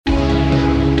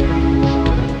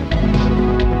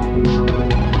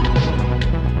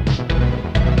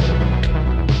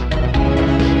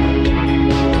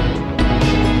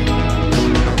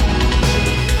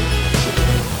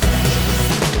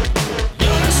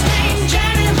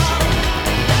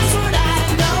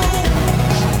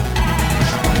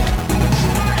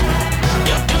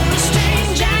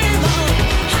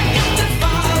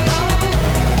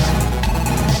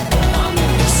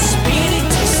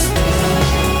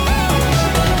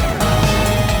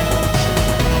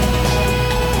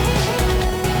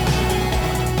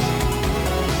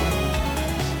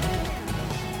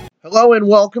Hello and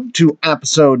welcome to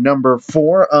episode number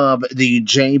 4 of the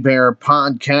J Bear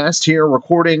podcast here,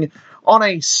 recording on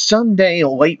a Sunday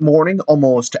late morning,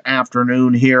 almost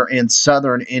afternoon here in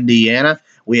southern Indiana.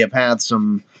 We have had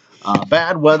some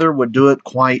bad weather, would do it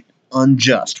quite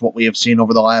unjust, what we have seen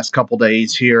over the last couple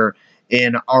days here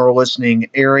in our listening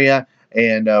area.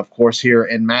 And of course, here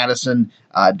in Madison,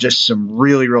 just some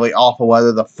really, really awful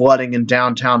weather. The flooding in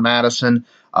downtown Madison,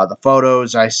 the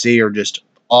photos I see are just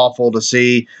awful to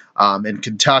see. In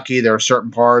Kentucky, there are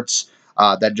certain parts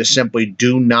that just simply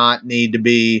do not need to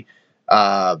be.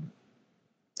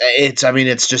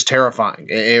 It's just terrifying.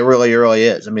 It really, really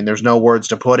is. I mean, there's no words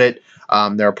to put it.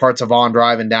 There are parts of Vaughn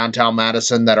Drive in downtown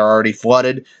Madison that are already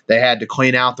flooded. They had to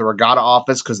clean out the Regatta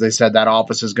office because they said that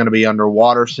office is going to be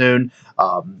underwater soon.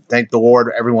 Thank the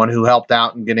Lord, everyone who helped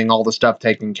out in getting all the stuff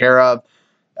taken care of.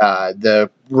 The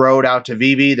road out to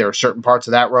Vevey, there are certain parts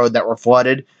of that road that were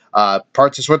flooded.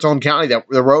 Parts of Switzerland County,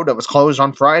 the road that was closed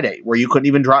on Friday, where you couldn't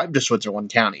even drive to Switzerland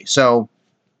County. So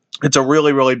it's a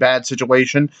really, really bad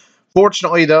situation.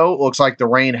 Fortunately, though, it looks like the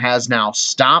rain has now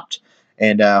stopped,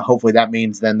 and hopefully that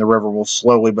means then the river will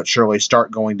slowly but surely start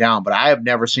going down. But I have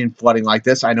never seen flooding like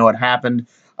this. I know it happened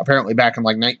apparently back in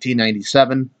like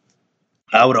 1997.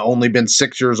 I would have only been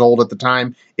 6 years old at the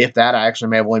time. If that, I actually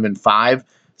may have only been 5.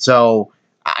 So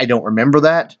I don't remember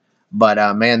that.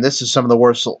 But, man, this is some of the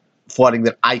worst flooding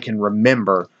that I can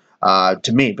remember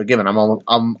to me. But given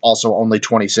I'm also only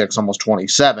 26, almost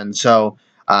 27. So,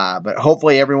 but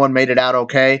hopefully everyone made it out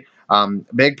okay.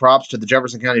 Big props to the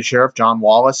Jefferson County Sheriff, John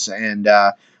Wallace. And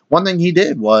one thing he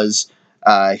did was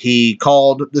he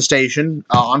called the station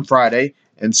on Friday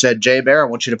and said, Jay Bear, I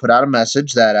want you to put out a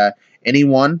message that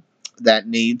anyone that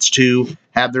needs to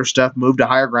have their stuff moved to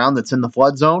higher ground that's in the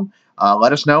flood zone,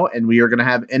 let us know. And we are going to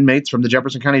have inmates from the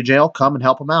Jefferson County Jail come and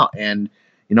help them out. And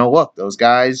look, those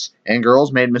guys and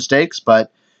girls made mistakes,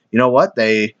 but you know what?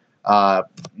 They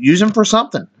use them for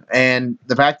something. And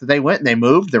the fact that they went and they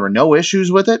moved, there were no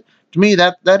issues with it. To me,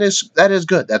 that is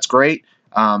good. That's great.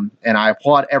 And I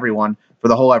applaud everyone for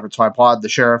the whole effort. So I applaud the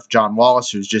sheriff, John Wallace,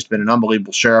 who's just been an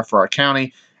unbelievable sheriff for our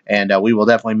county. And we will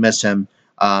definitely miss him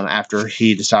after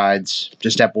he decides to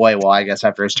step away. Well, I guess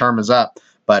after his term is up.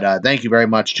 But thank you very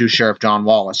much to Sheriff John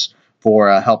Wallace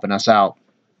for helping us out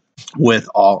with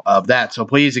all of that. So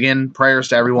please, again, prayers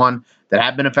to everyone that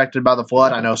have been affected by the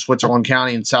flood. I know Switzerland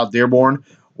County and South Dearborn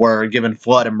were given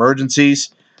flood emergencies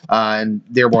in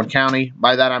Dearborn County.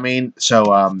 By that I mean,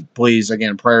 so please,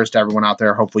 again, prayers to everyone out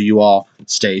there. Hopefully you all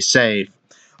stay safe.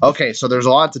 Okay, so there's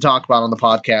a lot to talk about on the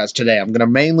podcast today. I'm going to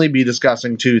mainly be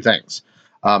discussing 2 things.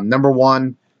 Number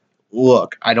one,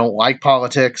 look, I don't like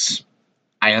politics.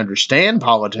 I understand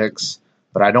politics,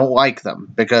 but I don't like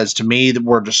them because to me,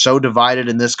 we're just so divided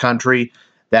in this country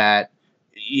that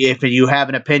if you have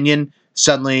an opinion,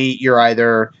 suddenly you're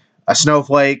either a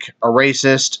snowflake, a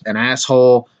racist, an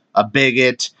asshole, a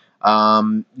bigot,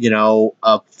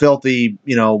 a filthy,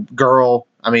 girl.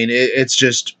 I mean, it's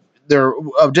just, they're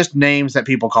just names that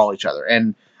people call each other.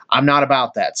 And I'm not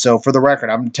about that. So for the record,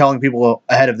 I'm telling people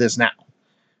ahead of this now,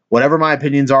 whatever my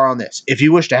opinions are on this, if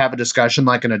you wish to have a discussion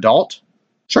like an adult,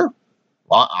 sure.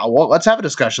 Well, let's have a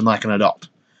discussion like an adult.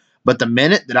 But the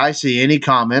minute that I see any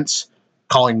comments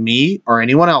calling me or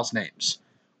anyone else names,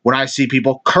 when I see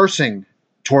people cursing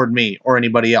toward me or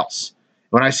anybody else,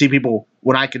 when I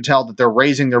can tell that they're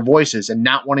raising their voices and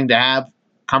not wanting to have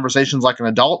conversations like an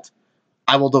adult,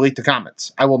 I will delete the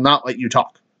comments. I will not let you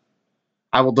talk.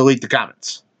 I will delete the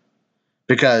comments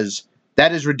because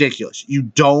that is ridiculous. You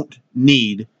don't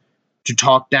need to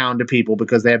talk down to people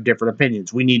because they have different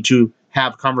opinions. We need to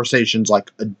have conversations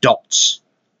like adults.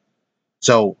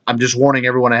 So I'm just warning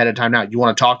everyone ahead of time now. You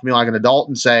want to talk to me like an adult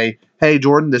and say, hey,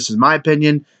 Jordan, this is my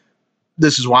opinion.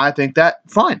 This is why I think that.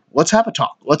 Fine. Let's have a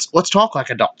talk. Let's talk like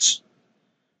adults.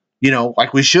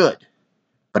 Like we should.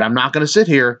 But I'm not going to sit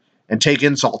here and take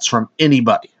insults from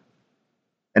anybody.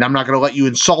 And I'm not going to let you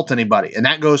insult anybody. And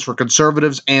that goes for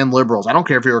conservatives and liberals. I don't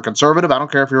care if you're a conservative. I don't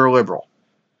care if you're a liberal.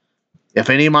 If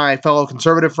any of my fellow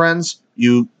conservative friends,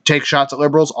 you take shots at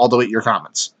liberals, I'll delete your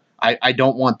comments. I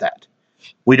don't want that.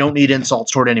 We don't need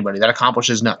insults toward anybody. That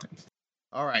accomplishes nothing.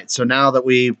 All right, so now that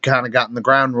we've kind of gotten the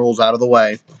ground rules out of the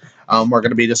way, we're going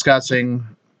to be discussing,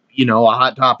 a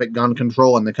hot topic, gun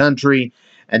control in the country.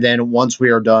 And then once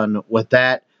we are done with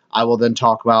that, I will then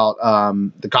talk about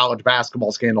the college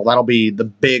basketball scandal. That'll be the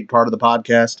big part of the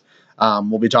podcast.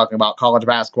 We'll be talking about college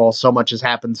basketball. So much has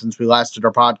happened since we last did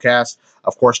our podcast.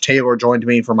 Of course, Taylor joined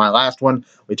me for my last one.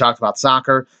 We talked about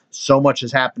soccer. So much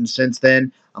has happened since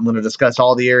then. I'm going to discuss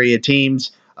all the area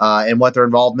teams and what their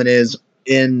involvement is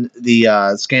in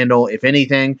the scandal, if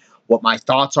anything, what my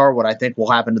thoughts are, what I think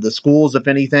will happen to the schools, if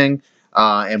anything.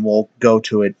 and we'll go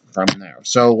to it from there.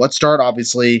 So let's start.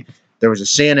 Obviously, there was a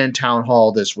CNN town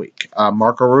hall this week.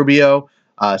 Marco Rubio,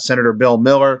 Senator Bill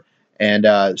Miller, and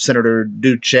Senator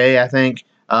Duce, I think,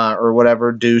 or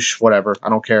whatever, Douche, whatever. I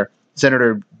don't care.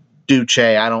 Senator Duce,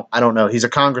 I don't know. He's a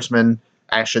congressman.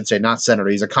 I should say not senator.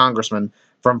 He's a congressman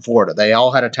from Florida. They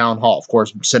all had a town hall. Of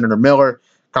course, Senator Miller,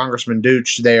 Congressman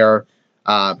Duce, they are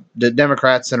the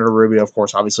Democrats. Senator Rubio, of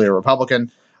course, obviously a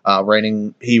Republican.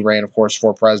 He ran, of course,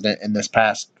 for president in this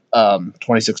past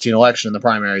 2016 election in the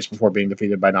primaries before being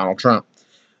defeated by Donald Trump.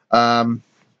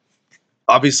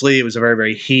 Obviously, it was a very,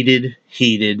 very heated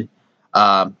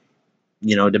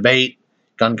debate.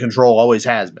 Gun control always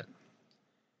has been.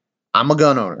 I'm a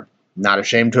gun owner. Not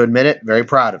ashamed to admit it. Very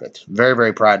proud of it. Very,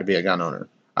 very proud to be a gun owner.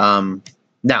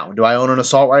 Now, do I own an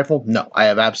assault rifle? No. I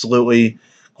have absolutely,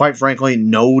 quite frankly,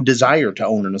 no desire to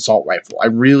own an assault rifle. I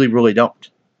really, really don't.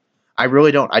 I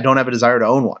really don't. I don't have a desire to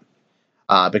own one.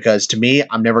 Because to me,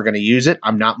 I'm never going to use it.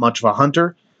 I'm not much of a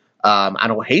hunter. I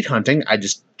don't hate hunting. I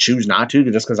just choose not to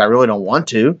just because I really don't want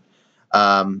to.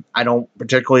 I don't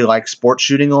particularly like sports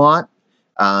shooting a lot.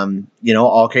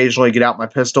 I'll occasionally get out my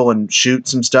pistol and shoot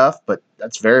some stuff, but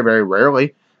that's very, very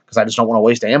rarely because I just don't want to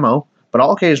waste ammo. But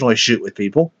I'll occasionally shoot with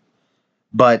people.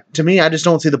 But to me, I just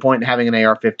don't see the point in having an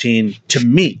AR-15 to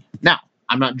me. Now,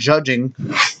 I'm not judging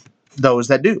those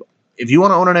that do. If you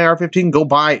want to own an AR-15, go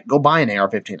buy an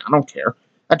AR-15. I don't care.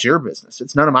 That's your business.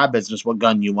 It's none of my business what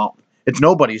gun you own. It's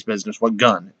nobody's business what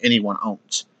gun anyone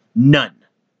owns. None.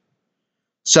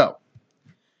 So,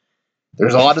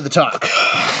 there's a lot of the talk.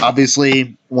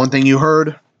 Obviously, one thing you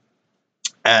heard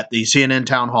at the CNN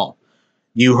town hall,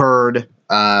 you heard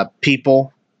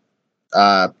people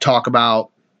talk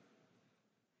about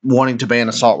wanting to ban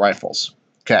assault rifles.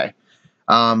 Okay.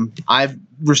 I've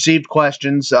received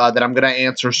questions that I'm going to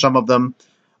answer some of them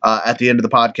at the end of the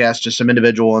podcast, just some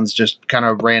individual ones, just kind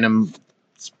of random,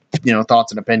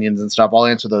 thoughts and opinions and stuff. I'll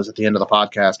answer those at the end of the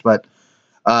podcast. But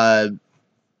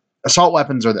assault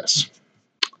weapons are this.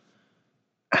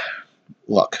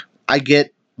 Look, I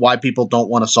get why people don't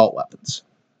want assault weapons,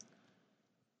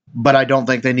 but I don't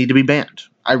think they need to be banned.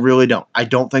 I really don't. I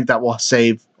don't think that will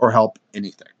save or help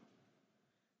anything.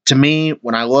 To me,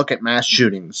 when I look at mass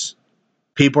shootings,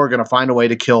 people are going to find a way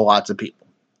to kill lots of people.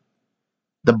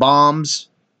 The bombs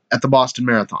at the Boston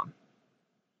Marathon.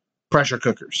 Pressure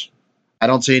cookers. I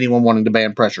don't see anyone wanting to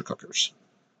ban pressure cookers.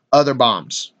 Other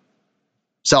bombs.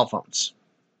 Cell phones.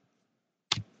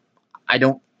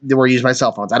 They were used by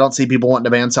cell phones. I don't see people wanting to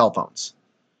ban cell phones.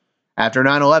 After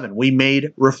 9/11, we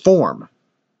made reform,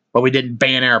 but we didn't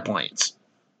ban airplanes.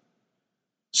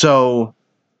 So,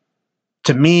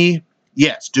 to me,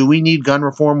 yes, do we need gun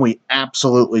reform? We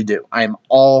absolutely do. I am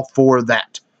all for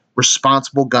that.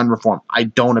 Responsible gun reform. I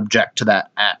don't object to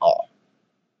that at all.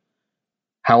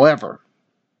 However,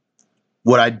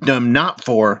 what I am not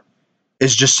for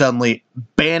is just suddenly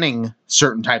banning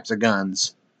certain types of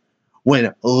guns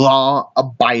when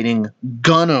law-abiding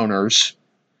gun owners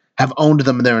have owned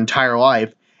them their entire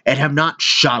life and have not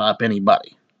shot up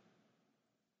anybody.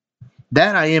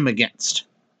 That I am against.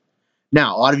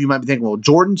 Now, a lot of you might be thinking, well,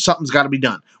 Jordan, something's got to be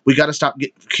done. We got to stop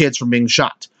kids from being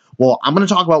shot. Well, I'm going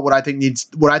to talk about what I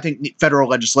think federal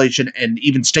legislation and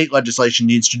even state legislation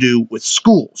needs to do with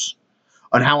schools,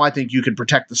 on how I think you can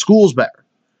protect the schools better.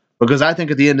 Because I think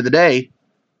at the end of the day,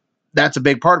 that's a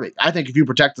big part of it. I think if you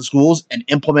protect the schools and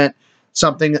implement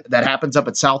something that happens up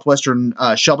at Southwestern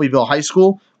Shelbyville High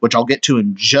School, which I'll get to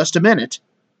in just a minute,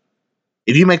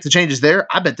 if you make the changes there,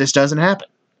 I bet this doesn't happen.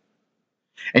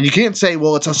 And you can't say,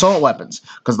 well, it's assault weapons.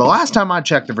 Because the last time I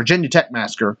checked the Virginia Tech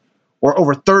massacre, where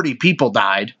over 30 people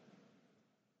died,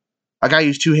 a guy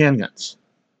used 2 handguns.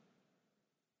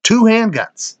 2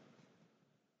 handguns.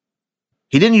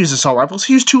 He didn't use assault rifles.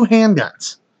 He used 2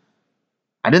 handguns.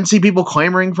 I didn't see people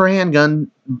clamoring for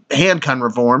handgun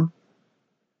reform.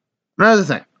 Another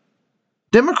thing.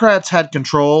 Democrats had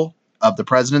control of the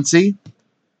presidency,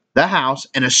 the House,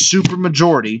 and a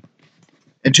supermajority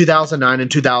in 2009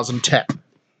 and 2010.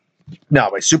 Now,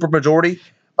 by supermajority,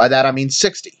 by that I mean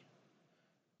 60.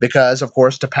 Because, of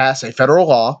course, to pass a federal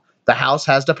law, the House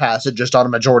has to pass it just on a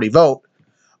majority vote,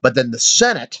 but then the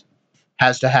Senate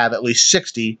has to have at least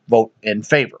 60 vote in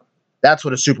favor. That's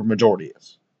what a supermajority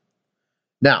is.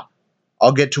 Now,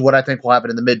 I'll get to what I think will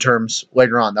happen in the midterms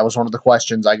later on. That was one of the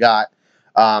questions I got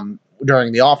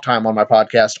during the off time on my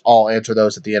podcast. I'll answer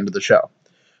those at the end of the show.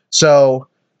 So,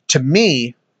 to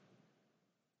me,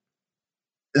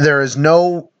 there is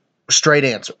no straight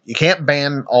answer. You can't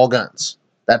ban all guns.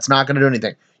 That's not going to do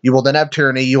anything. You will then have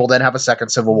tyranny. You will then have a second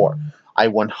civil war. I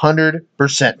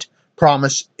 100%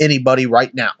 promise anybody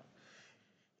right now,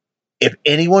 if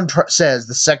anyone says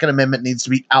the Second Amendment needs to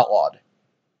be outlawed,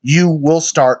 you will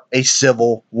start a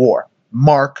civil war.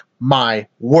 Mark my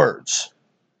words.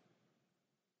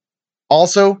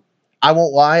 Also, I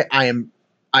won't lie,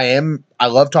 I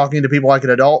love talking to people like an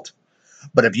adult,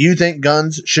 but if you think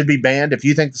guns should be banned, if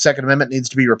you think the Second Amendment needs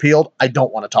to be repealed, I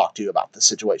don't want to talk to you about this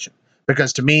situation.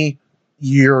 Because to me,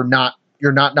 you're not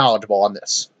knowledgeable on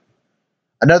this.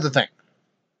 Another thing,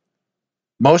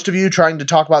 most of you trying to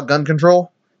talk about gun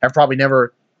control have probably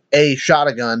never A, shot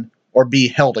a gun, or B,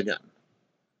 held a gun.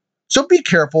 So be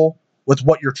careful with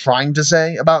what you're trying to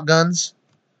say about guns.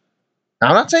 Now,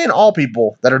 I'm not saying all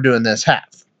people that are doing this have.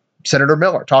 Senator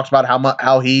Miller talks about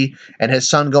how he and his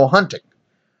son go hunting.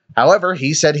 However,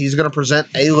 he said he's going to present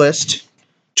a list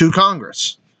to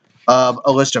Congress of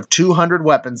a list of 200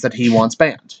 weapons that he wants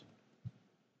banned.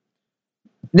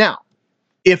 Now,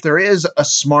 if there is a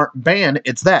smart ban,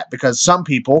 it's that, because some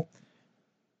people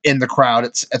in the crowd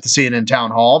at the CNN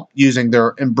town hall, using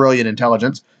their brilliant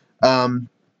intelligence,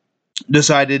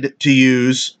 decided to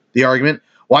use the argument,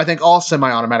 well, I think all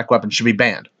semi-automatic weapons should be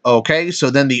banned. Okay, so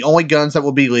then the only guns that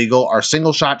will be legal are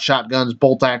single-shot shotguns,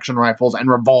 bolt-action rifles, and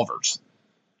revolvers.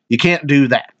 You can't do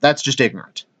that. That's just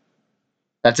ignorant.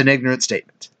 That's an ignorant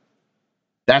statement.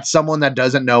 That's someone that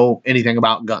doesn't know anything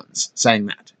about guns saying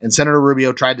that. And Senator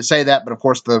Rubio tried to say that, but of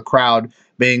course the crowd,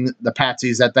 being the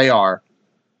patsies that they are,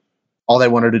 all they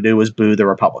wanted to do was boo the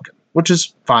Republican, which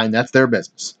is fine. That's their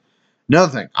business.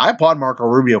 Another thing, I applaud Marco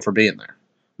Rubio for being there.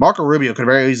 Marco Rubio could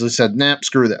have very easily said, nah,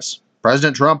 screw this.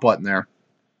 President Trump wasn't there.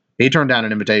 He turned down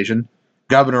an invitation.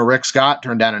 Governor Rick Scott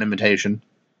turned down an invitation.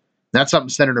 That's something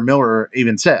Senator Miller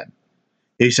even said.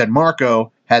 He said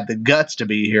Marco had the guts to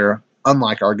be here,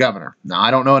 unlike our governor. Now,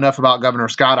 I don't know enough about Governor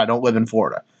Scott. I don't live in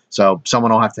Florida. So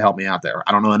someone will have to help me out there.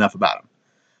 I don't know enough about him.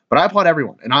 But I applaud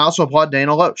everyone. And I also applaud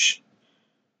Dana Loesch,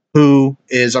 who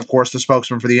is, of course, the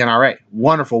spokesman for the NRA.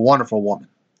 Wonderful, wonderful woman.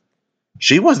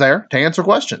 She was there to answer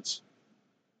questions.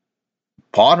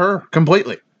 Applaud her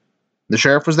completely. The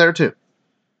sheriff was there too.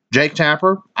 Jake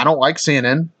Tapper, I don't like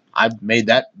CNN. I've made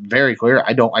that very clear.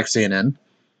 I don't like CNN.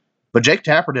 But Jake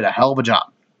Tapper did a hell of a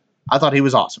job. I thought he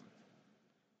was awesome.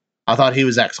 I thought he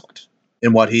was excellent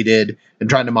in what he did in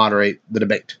trying to moderate the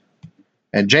debate.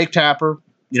 And Jake Tapper,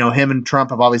 him and Trump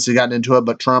have obviously gotten into it,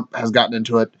 but Trump has gotten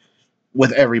into it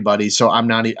with everybody. So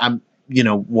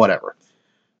whatever.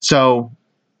 So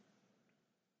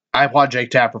I applaud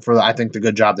Jake Tapper for, I think, the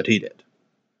good job that he did.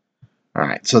 All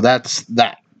right, so that's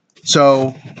that.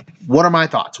 So what are my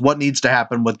thoughts? What needs to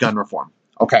happen with gun reform?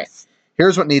 Okay,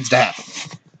 here's what needs to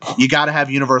happen. You got to have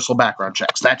universal background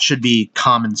checks. That should be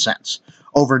common sense.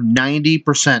 Over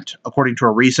 90%, according to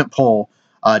a recent poll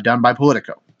done by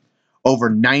Politico, over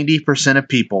 90% of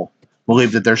people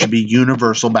believe that there should be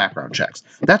universal background checks.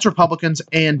 That's Republicans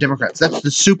and Democrats. That's the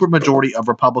supermajority of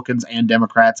Republicans and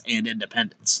Democrats and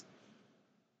independents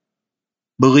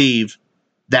believe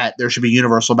that there should be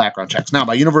universal background checks. Now,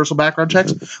 by universal background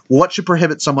checks, what should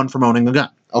prohibit someone from owning a gun?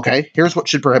 Okay, here's what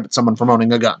should prohibit someone from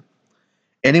owning a gun.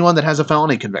 Anyone that has a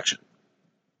felony conviction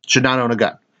should not own a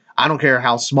gun. I don't care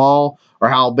how small or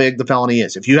how big the felony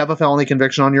is. If you have a felony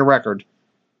conviction on your record,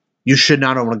 you should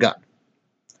not own a gun.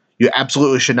 You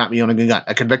absolutely should not be owning a gun.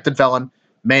 A convicted felon,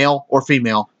 male or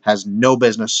female, has no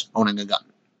business owning a gun.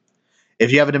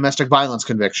 If you have a domestic violence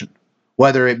conviction,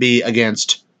 whether it be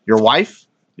against your wife,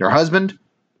 your husband,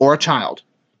 or a child,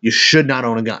 you should not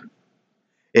own a gun.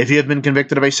 If you have been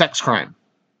convicted of a sex crime,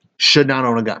 should not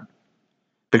own a gun.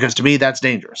 Because to me, that's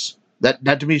dangerous.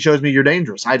 That to me shows me you're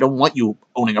dangerous. I don't want you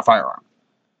owning a firearm.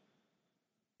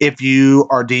 If you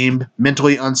are deemed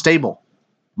mentally unstable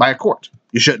by a court,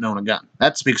 you shouldn't own a gun.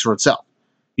 That speaks for itself.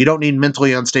 You don't need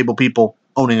mentally unstable people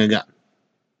owning a gun.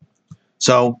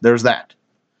 So there's that.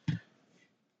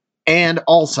 And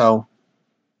also,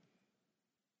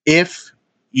 if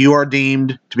you are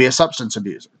deemed to be a substance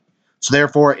abuser. So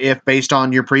therefore, if based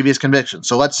on your previous conviction,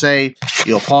 so let's say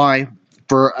you apply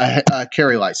for a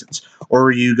carry license,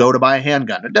 or you go to buy a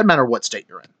handgun. It doesn't matter what state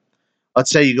you're in. Let's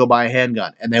say you go buy a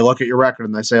handgun, and they look at your record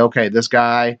and they say, okay, this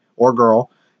guy or girl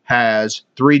has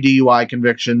 3 DUI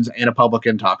convictions and a public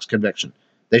intox conviction.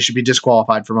 They should be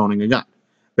disqualified from owning a gun,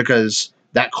 because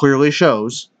that clearly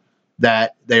shows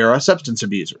that they are a substance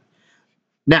abuser.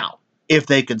 Now, if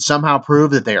they can somehow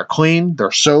prove that they are clean,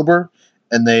 they're sober,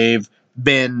 and they've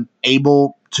been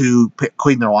able to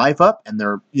clean their life up, and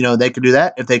they can do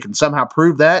that. If they can somehow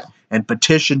prove that and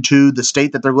petition to the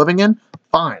state that they're living in,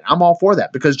 fine. I'm all for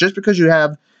that, because just because you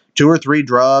have 2 or 3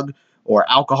 drug or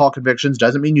alcohol convictions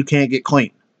doesn't mean you can't get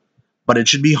clean. But it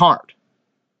should be hard.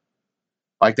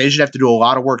 Like, they should have to do a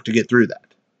lot of work to get through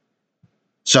that.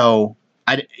 So,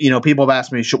 people have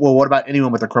asked me, well, what about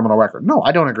anyone with a criminal record? No,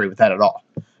 I don't agree with that at all.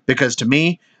 Because to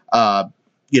me,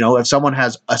 if someone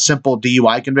has a simple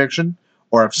DUI conviction,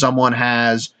 or if someone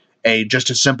has just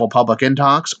a simple public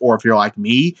intox, or if you're like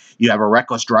me, you have a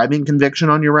reckless driving conviction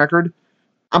on your record,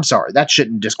 I'm sorry, that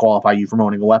shouldn't disqualify you from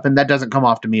owning a weapon. That doesn't come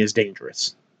off to me as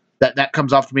dangerous. That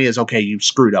comes off to me as, okay, you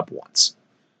screwed up once.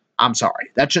 I'm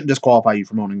sorry. That shouldn't disqualify you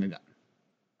from owning a gun.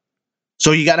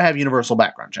 So you got to have universal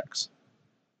background checks.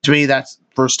 To me, that's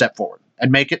first step forward,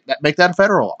 and make that a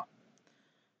federal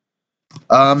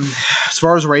law. As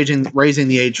far as raising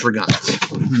the age for guns,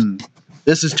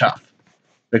 this is tough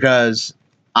because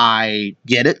I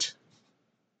get it.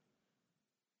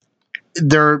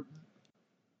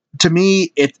 To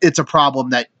me, it's a problem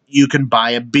that you can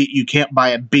buy you can't buy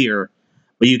a beer,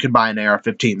 but you can buy an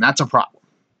AR-15. That's a problem.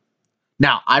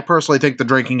 Now, I personally think the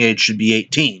drinking age should be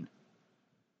 18,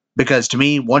 because to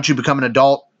me, once you become an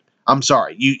adult, I'm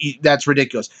sorry, that's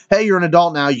ridiculous. Hey, you're an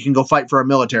adult now, you can go fight for our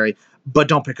military, but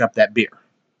don't pick up that beer.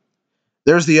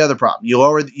 There's the other problem.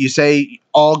 You say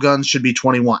all guns should be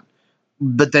 21.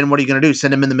 But then what are you going to do?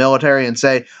 Send them in the military and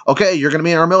say, okay, you're going to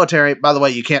be in our military. By the way,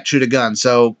 you can't shoot a gun,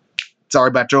 so sorry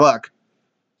about your luck.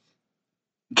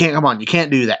 Come on, you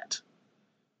can't do that.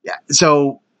 Yeah,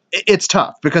 so it's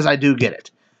tough because I do get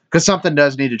it. Because something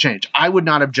does need to change. I would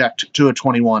not object to a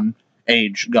 21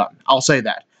 age gun. I'll say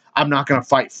that. I'm not going to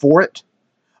fight for it,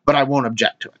 but I won't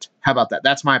object to it. How about that?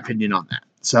 That's my opinion on that.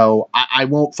 So I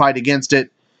won't fight against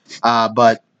it,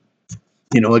 but,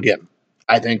 again,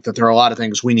 I think that there are a lot of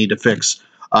things we need to fix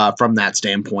from that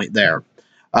standpoint there.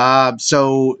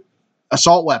 So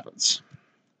assault weapons.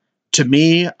 To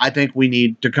me, I think we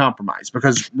need to compromise,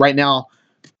 because right now,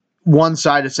 one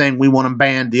side is saying we want them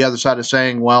banned. The other side is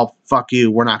saying, well, fuck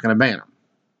you, we're not going to ban them.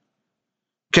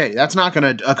 Okay, that's not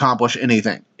going to accomplish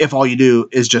anything if all you do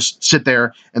is just sit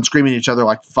there and scream at each other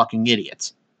like fucking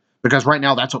idiots. Because right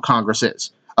now, that's what Congress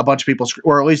is. A bunch of people,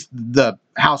 or at least the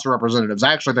House of Representatives.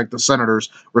 I actually think the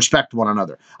senators respect one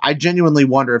another. I genuinely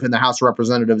wonder if in the House of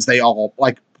Representatives, they all,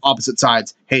 like opposite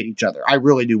sides, hate each other. I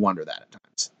really do wonder that at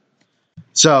times.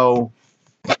 So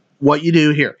what you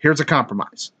do here's a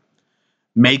compromise.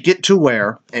 Make it to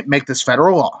where, make this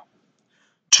federal law,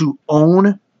 to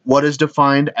own what is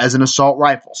defined as an assault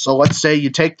rifle. So let's say you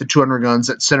take the 200 guns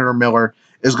that Senator Miller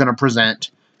is going to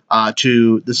present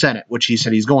to the Senate, which he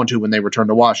said he's going to when they return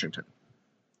to Washington.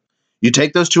 You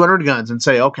take those 200 guns and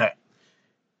say, okay,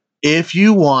 if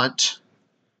you want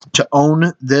to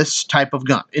own this type of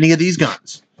gun, any of these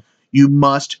guns, you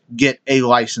must get a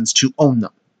license to own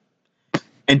them.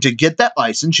 And to get that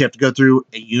license, you have to go through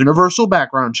a universal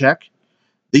background check,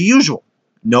 the usual.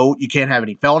 No, you can't have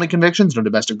any felony convictions, no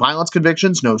domestic violence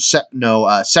convictions, no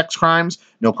sex crimes,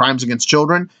 no crimes against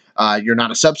children. You're not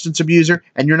a substance abuser,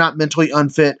 and you're not mentally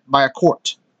unfit by a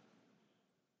court.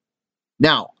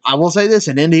 Now, I will say this,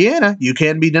 in Indiana, you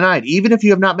can be denied, even if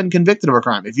you have not been convicted of a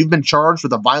crime. If you've been charged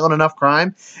with a violent enough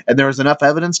crime, and there is enough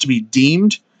evidence to be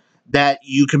deemed that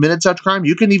you committed such crime,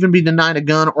 you can even be denied a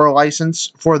gun or a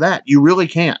license for that. You really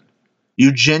can.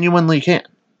 You genuinely can.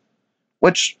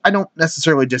 Which, I don't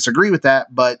necessarily disagree with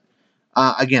that, but,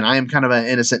 again, I am kind of an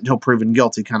innocent until proven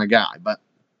guilty kind of guy. But,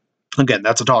 again,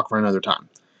 that's a talk for another time.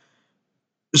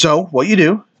 So, what you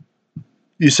do,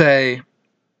 you say,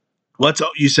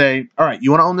 all right, you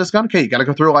want to own this gun? Okay, you got to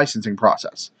go through a licensing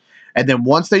process. And then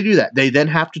once they do that, they then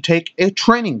have to take a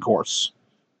training course.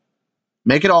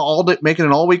 Make it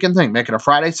an all-weekend thing. Make it a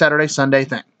Friday, Saturday, Sunday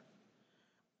thing.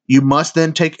 You must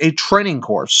then take a training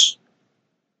course.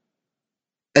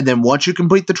 And then once you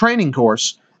complete the training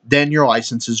course, then your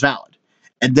license is valid.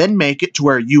 And then make it to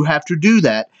where you have to do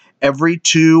that every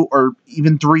 2 or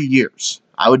even 3 years.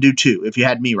 I would do 2 if you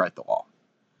had me write the law.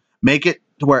 Make it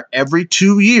to where every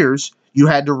 2 years you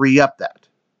had to re-up that.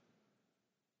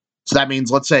 So that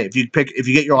means, let's say, if you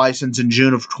get your license in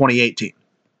June of 2018,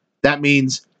 that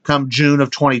means come June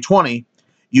of 2020,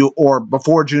 or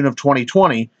before June of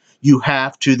 2020, you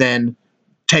have to then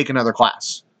take another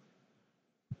class.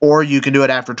 Or you can do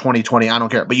it after 2020, I don't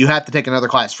care. But you have to take another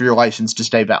class for your license to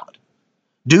stay valid.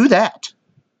 Do that.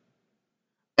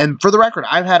 And for the record,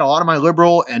 I've had a lot of my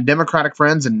liberal and Democratic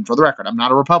friends, and for the record, I'm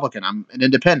not a Republican. I'm an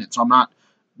independent, so I'm not,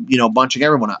 bunching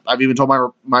everyone up. I've even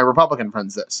told my Republican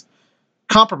friends this.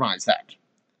 Compromise that.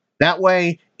 That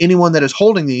way, anyone that is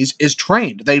holding these is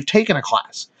trained. They've taken a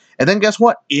class. And then guess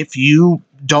what? If you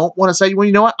don't want to say, well,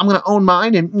 you know what? I'm going to own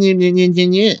mine, and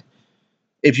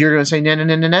if you're going to say,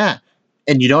 nah,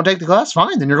 and you don't take the class,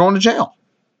 fine, then you're going to jail.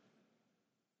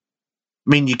 I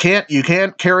mean, you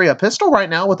can't carry a pistol right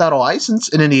now without a license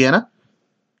in Indiana.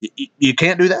 You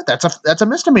can't do that. That's a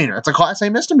misdemeanor. It's a Class A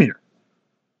misdemeanor.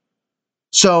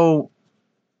 So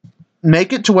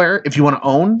make it to where if you want to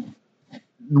own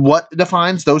what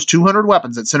defines those 200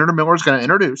 weapons that Senator Miller is going to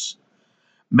introduce,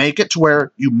 Make it to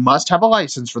where you must have a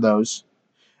license for those,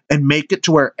 and make it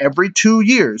to where every 2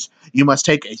 years you must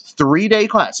take a 3-day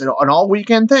class, an all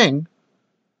weekend thing,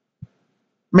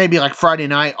 maybe like Friday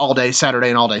night, all day Saturday,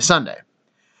 and all day Sunday.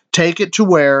 Take it to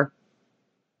where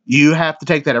you have to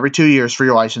take that every 2 years for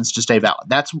your license to stay valid.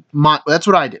 That's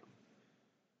what I do.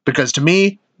 Because to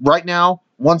me, right now,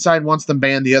 one side wants them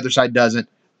banned, the other side doesn't.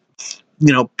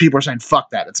 People are saying,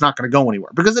 fuck that. It's not going to go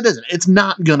anywhere. Because it isn't. It's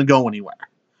not going to go anywhere.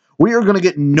 We are going to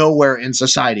get nowhere in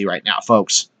society right now,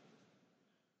 folks.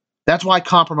 That's why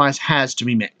compromise has to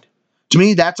be made. To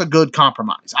me, that's a good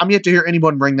compromise. I'm yet to hear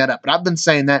anyone bring that up, but I've been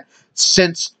saying that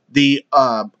since the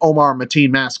Omar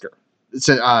Mateen massacre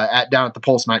down at the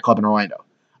Pulse nightclub in Orlando.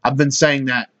 I've been saying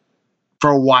that for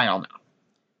a while now.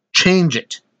 Change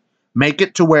it. Make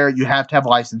it to where you have to have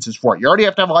licenses for it. You already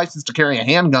have to have a license to carry a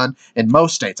handgun in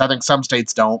most states. I think some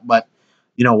states don't, but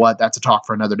you know what? That's a talk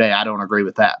for another day. I don't agree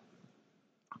with that.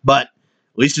 But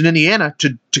at least in Indiana,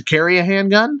 to carry a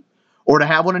handgun or to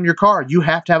have one in your car, you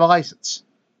have to have a license.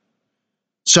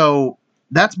 So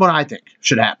that's what I think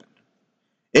should happen.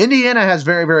 Indiana has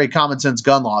very, very common sense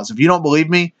gun laws. If you don't believe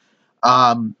me,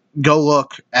 go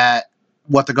look at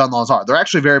what the gun laws are. They're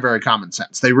actually very, very common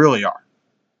sense. They really are.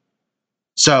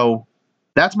 So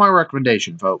that's my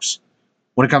recommendation, folks,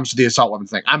 when it comes to the assault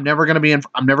weapons thing. I'm never going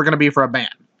to be for a ban.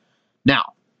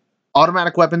 Now,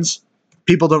 automatic weapons,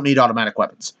 people don't need automatic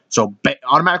weapons. So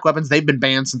automatic weapons, they've been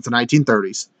banned since the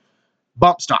 1930s.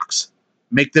 Bump stocks,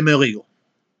 make them illegal.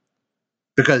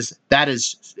 Because that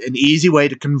is an easy way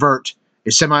to convert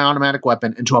a semi-automatic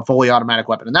weapon into a fully automatic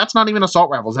weapon. And that's not even assault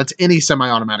rifles. That's any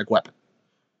semi-automatic weapon.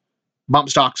 Bump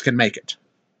stocks can make it.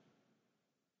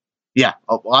 Yeah,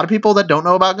 a lot of people that don't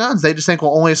know about guns, they just think,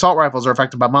 well, only assault rifles are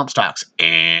affected by bump stocks.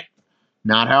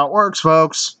 Not how it works,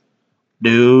 folks.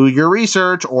 Do your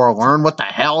research or learn what the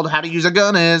hell how to use a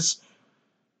gun is.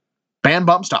 Ban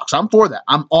bump stocks. I'm for that.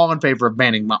 I'm all in favor of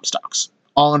banning bump stocks.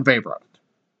 All in favor of it.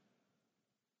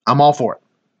 I'm all for it.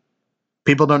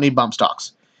 People don't need bump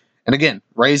stocks. And again,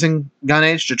 raising gun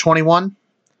age to 21,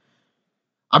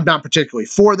 I'm not particularly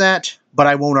for that, but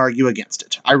I won't argue against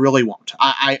it. I really won't.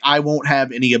 I won't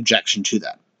have any objection to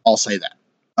that. I'll say that.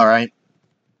 All right?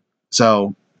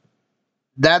 So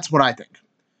that's what I think.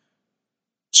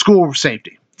 School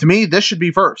safety. To me, this should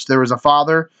be first. There was a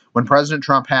father when President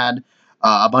Trump had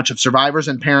a bunch of survivors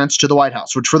and parents to the White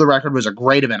House, which for the record was a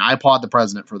great event. I applaud the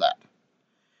president for that.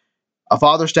 A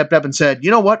father stepped up and said,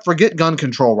 you know what? Forget gun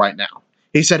control right now.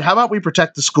 He said, how about we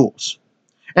protect the schools?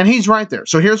 And he's right there.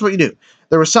 So here's what you do.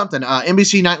 There was something.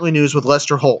 NBC Nightly News with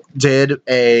Lester Holt did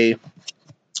a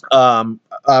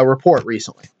report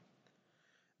recently.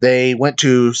 They went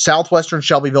to Southwestern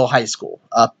Shelbyville High School.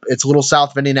 It's a little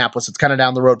south of Indianapolis. It's kind of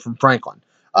down the road from Franklin.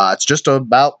 It's just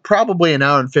about probably an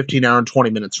hour and 15, hour and 20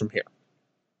 minutes from here.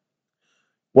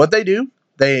 What they do,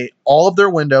 all of their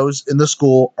windows in the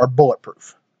school are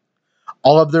bulletproof.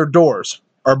 All of their doors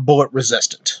are bullet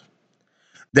resistant.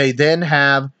 They then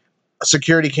have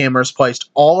security cameras placed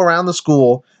all around the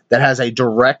school that has a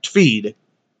direct feed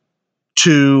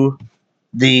to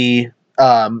the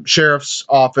sheriff's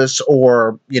office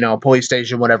or, police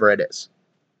station, whatever it is.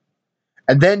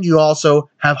 And then you also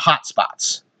have hot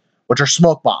spots, which are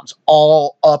smoke bombs,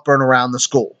 all up and around the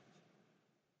school.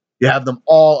 You have them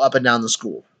all up and down the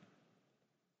school.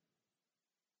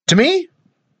 To me,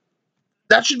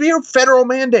 that should be a federal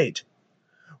mandate.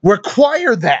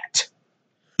 Require that.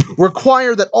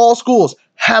 Require that all schools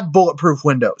have bulletproof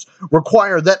windows.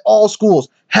 Require that all schools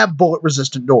have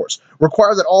bullet-resistant doors.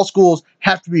 Require that all schools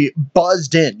have to be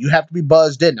buzzed in. You have to be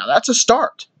buzzed in. Now, that's a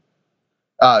start.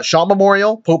 Shaw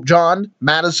Memorial, Pope John,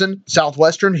 Madison,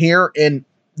 Southwestern here in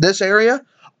this area,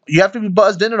 you have to be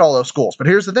buzzed in at all those schools. But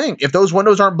here's the thing. If those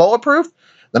windows aren't bulletproof,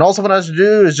 then all someone has to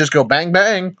do is just go bang,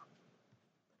 bang.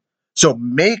 So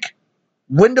make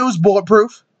windows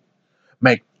bulletproof.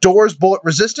 Make doors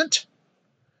bullet-resistant.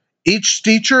 Each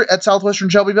teacher at Southwestern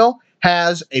Shelbyville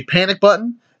has a panic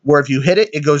button where if you hit it,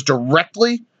 it goes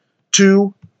directly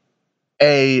to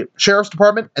a sheriff's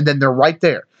department, and then they're right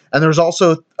there. And there's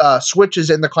also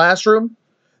switches in the classroom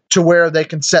to where they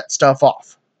can set stuff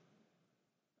off.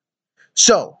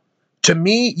 So, to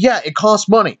me, yeah, it costs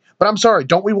money. But I'm sorry,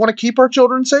 don't we want to keep our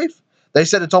children safe? They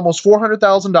said it's almost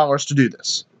 $400,000 to do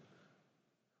this.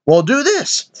 Well, do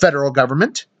this, federal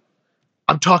government.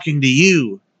 I'm talking to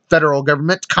you, federal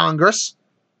government, Congress.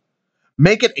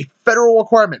 Make it a federal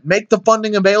requirement. Make the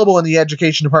funding available in the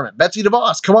education department. Betsy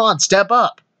DeVos, come on, step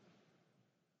up.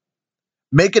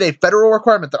 Make it a federal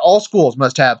requirement that all schools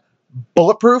must have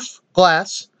bulletproof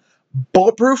glass,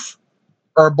 bulletproof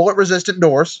or bullet-resistant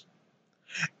doors,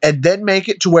 And then make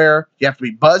it to where you have to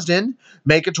be buzzed in,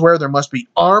 make it to where there must be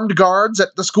armed guards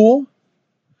at the school.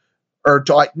 Or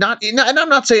to like not, and I'm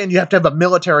not saying you have to have a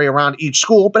military around each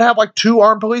school, but have like 2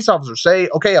 armed police officers. Say,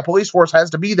 okay, a police force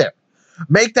has to be there.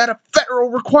 Make that a federal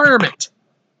requirement.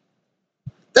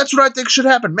 That's what I think should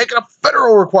happen. Make it a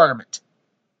federal requirement.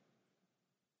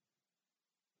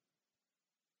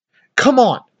 Come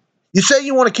on. You say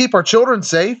you want to keep our children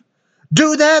safe?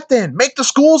 Do that then. Make the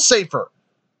schools safer.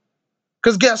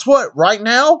 Because guess what? Right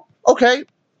now, okay,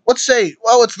 let's say,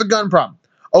 well, it's the gun problem.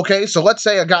 Okay, so let's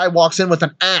say a guy walks in with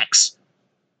an axe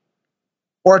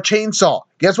or a chainsaw.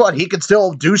 Guess what? He could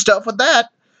still do stuff with that,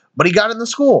 but he got in the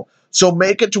school. So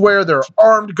make it to where there are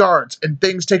armed guards and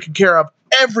things taken care of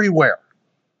everywhere.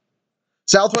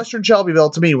 Southwestern Shelbyville,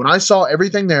 to me, when I saw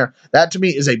everything there, that to me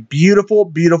is a beautiful,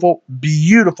 beautiful,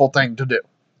 beautiful thing to do.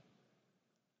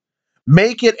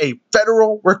 Make it a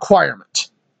federal requirement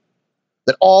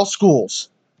that all schools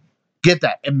get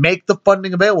that and make the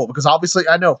funding available, because obviously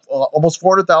I know almost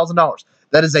 $400,000.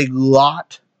 That is a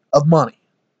lot of money.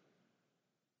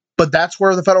 But that's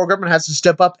where the federal government has to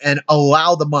step up and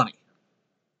allow the money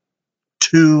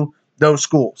to those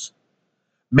schools.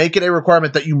 Make it a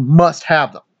requirement that you must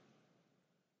have them.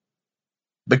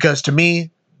 Because to me,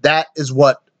 that is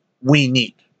what we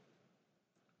need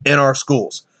in our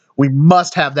schools. We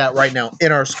must have that right now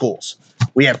in our schools.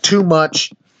 We have too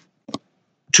much,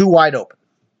 too wide open.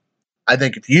 I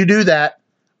think if you do that,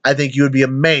 I think you would be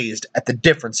amazed at the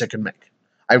difference it can make.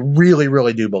 I really,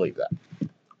 really do believe that.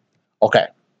 Okay.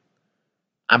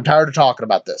 I'm tired of talking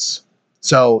about this.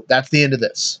 So that's the end of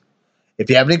this. If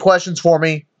you have any questions for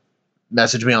me,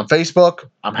 message me on Facebook.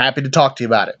 I'm happy to talk to you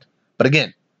about it. But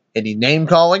again, any name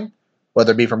calling,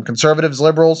 whether it be from conservatives,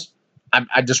 liberals,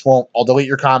 I just won't. I'll delete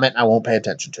your comment and I won't pay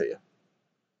attention to you.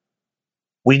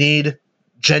 We need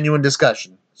genuine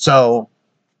discussion. So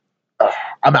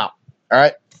I'm out. All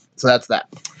right. So that's that.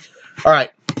 All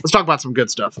right. Let's talk about some good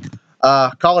stuff.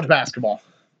 College basketball.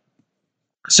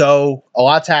 So a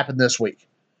lot's happened this week.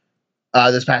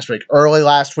 This past week. Early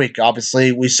last week,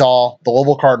 obviously, we saw the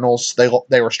Louisville Cardinals.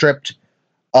 They were stripped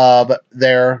of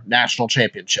their national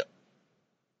championship.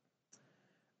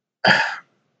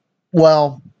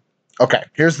 Well, okay,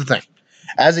 here's the thing.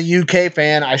 As a UK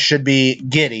fan, I should be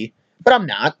giddy, but I'm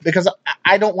not, because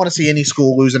I don't want to see any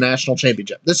school lose a national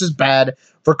championship. This is bad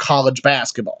for college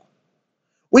basketball.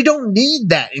 We don't need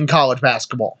that in college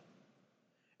basketball.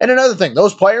 And another thing,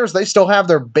 those players, they still have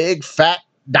their big, fat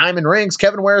diamond rings.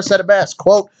 Kevin Ware said it best,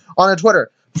 quote, on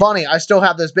Twitter, "Funny, I still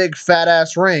have this big,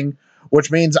 fat-ass ring, which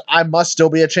means I must still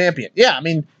be a champion." Yeah, I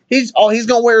mean, he's going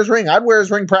to wear his ring. I'd wear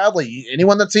his ring proudly.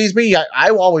 Anyone that sees me,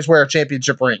 I will always wear a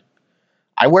championship ring.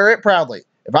 I wear it proudly.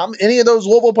 If I'm any of those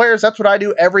Louisville players, that's what I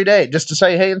do every day, just to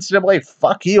say, hey, NCAA,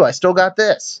 fuck you, I still got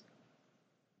this.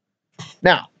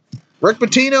 Now, Rick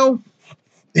Pitino,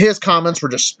 his comments were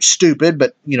just stupid,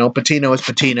 but, Pitino is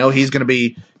Pitino. He's going to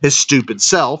be his stupid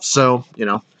self, so,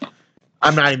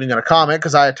 I'm not even going to comment,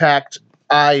 because I attacked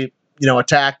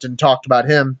and talked about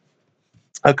him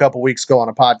a couple weeks ago on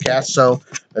a podcast. So,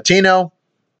 Pitino,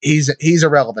 he's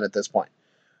irrelevant at this point.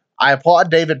 I applaud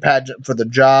David Padgett for the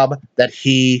job that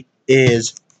he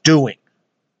is doing.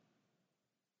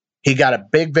 He got a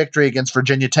big victory against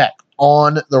Virginia Tech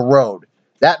on the road.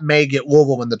 That may get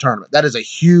Louisville in the tournament. That is a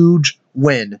huge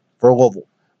win for Louisville.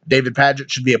 David Padgett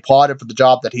should be applauded for the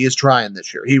job that he is trying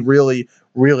this year. He really,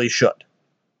 really should.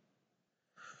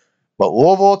 But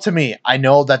Louisville, to me, I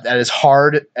know that is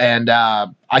hard, and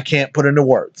I can't put into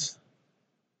words.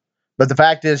 But the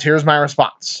fact is, here's my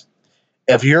response.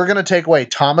 If you're going to take away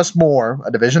Thomas More,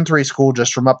 a Division III school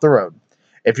just from up the road,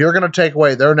 if you're going to take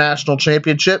away their national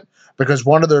championship because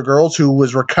one of their girls who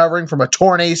was recovering from a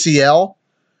torn ACL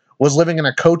was living in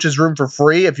a coach's room for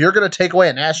free, if you're going to take away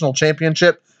a national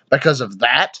championship because of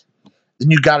that,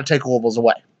 then you got to take Louisville's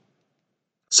away.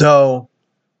 So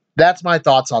that's my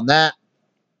thoughts on that,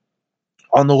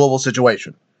 on the Louisville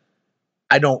situation.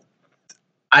 I don't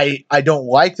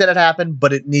like that it happened,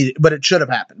 but it should have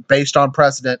happened based on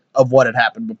precedent of what had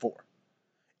happened before.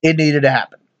 It needed to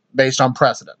happen based on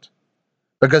precedent.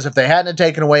 Because if they hadn't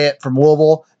taken away it from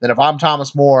Louisville, then if I'm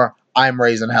Thomas More, I'm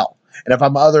raising hell. And if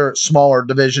I'm other smaller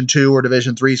Division II or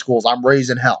Division III schools, I'm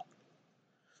raising hell.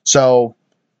 So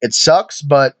it sucks,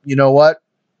 but you know what?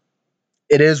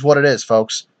 It is what it is,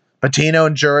 folks. Pitino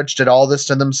and Jurich did all this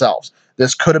to themselves.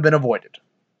 This could have been avoided.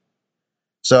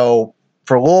 So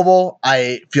for Louisville,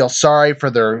 I feel sorry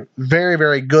for their very,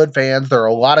 very good fans. There are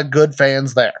a lot of good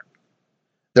fans there.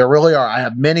 There really are. I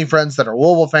have many friends that are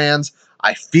Louisville fans.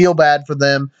 I feel bad for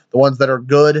them, the ones that are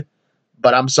good,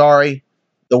 but I'm sorry.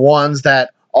 The ones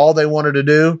that all they wanted to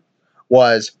do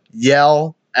was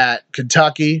yell at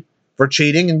Kentucky for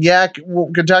cheating. And yeah,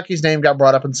 Kentucky's name got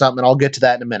brought up in something, and I'll get to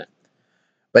that in a minute.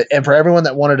 And for everyone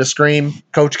that wanted to scream,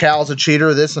 Coach Cal's a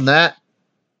cheater, this and that,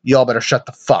 y'all better shut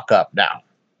the fuck up now.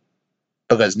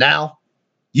 Because now,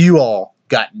 you all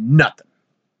got nothing.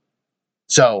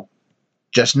 So,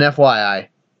 just an FYI,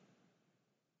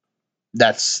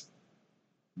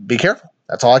 be careful.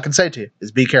 That's all I can say to you,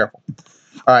 is be careful.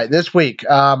 All right, this week,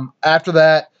 after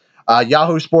that,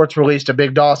 Yahoo Sports released a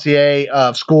big dossier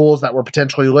of schools that were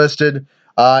potentially listed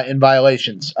in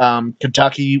violations.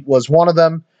 Kentucky was one of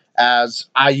them. As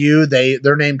IU,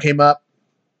 their name came up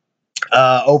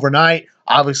overnight.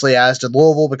 Obviously, as did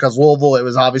Louisville, because Louisville, it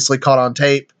was obviously caught on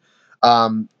tape.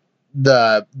 An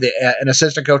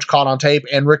assistant coach caught on tape,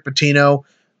 and Rick Pitino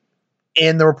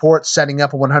in the report setting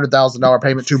up a $100,000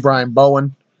 payment to Brian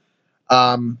Bowen.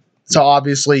 So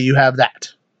obviously, you have that.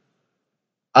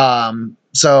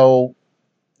 So,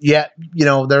 yeah,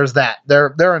 there's that.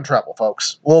 They're in trouble,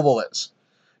 folks. Louisville is.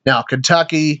 Now,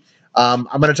 Kentucky, I'm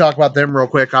going to talk about them real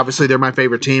quick. Obviously, they're my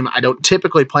favorite team. I don't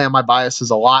typically play on my biases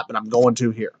a lot, but I'm going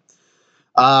to here.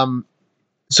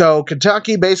 So,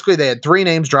 Kentucky, basically, they had 3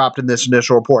 names dropped in this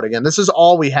initial report. Again, this is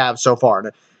all we have so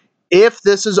far. If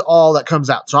this is all that comes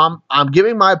out, so I'm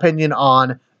giving my opinion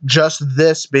on just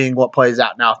this being what plays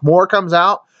out. Now, if more comes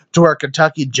out to where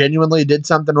Kentucky genuinely did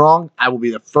something wrong, I will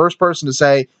be the first person to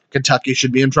say Kentucky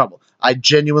should be in trouble. I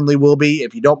genuinely will be.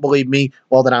 If you don't believe me,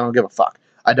 well, then I don't give a fuck.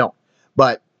 I don't.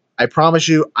 But I promise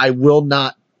you, I will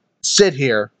not sit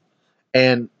here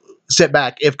and sit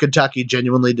back if Kentucky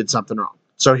genuinely did something wrong.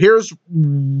 So here's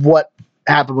what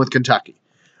happened with Kentucky.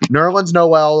 Nerlens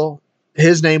Noel,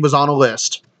 his name was on a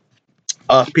list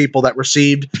of people that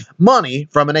received money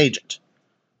from an agent,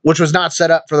 which was not set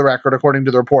up, for the record, according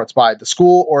to the reports, by the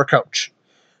school or a coach.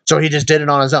 So he just did it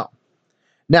on his own.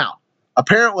 Now,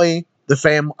 apparently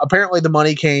the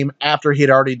money came after he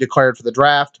had already declared for the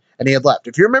draft and he had left.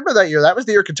 If you remember that year, that was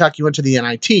the year Kentucky went to the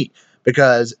NIT,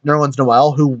 because Nerlens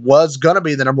Noel, who was going to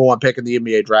be the number 1 pick in the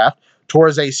NBA draft, tore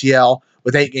his ACL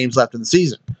with 8 games left in the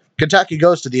season. Kentucky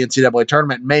goes to the NCAA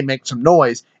tournament and may make some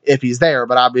noise if he's there,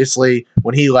 but obviously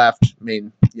when he left,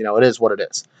 it is what it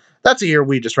is. That's a year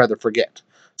we just rather forget.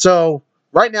 So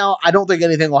right now, I don't think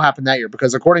anything will happen that year,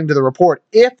 because according to the report,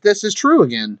 if this is true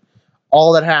again,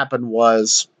 all that happened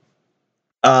was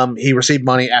he received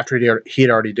money after he had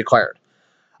already declared.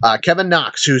 Kevin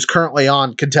Knox, who's currently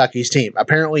on Kentucky's team,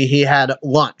 apparently he had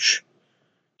lunch.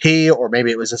 He, or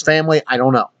maybe it was his family, I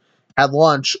don't know, had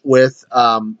lunch with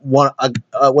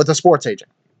with a sports agent.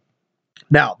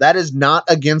 Now, that is not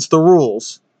against the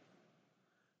rules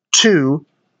to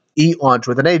eat lunch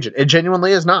with an agent. It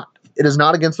genuinely is not. It is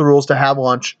not against the rules to have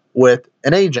lunch with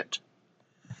an agent.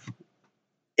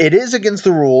 It is against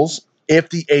the rules if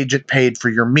the agent paid for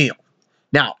your meal.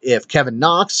 Now, if Kevin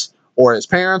Knox or his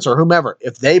parents or whomever,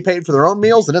 if they paid for their own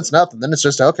meals, then it's nothing. Then it's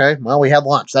just, okay, well, we had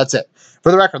lunch. That's it.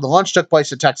 For the record, the lunch took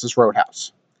place at Texas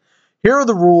Roadhouse. Here's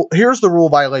the rule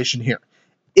violation here.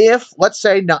 If, let's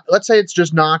say it's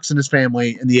just Knox and his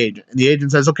family and the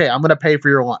agent says, okay, I'm going to pay for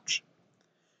your lunch.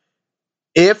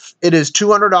 If it is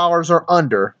 $200 or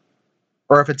under,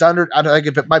 or if it's under, I think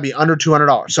if it might be under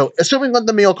 $200. So assuming that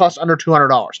the meal costs under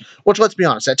 $200, which, let's be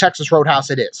honest, at Texas Roadhouse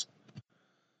it is.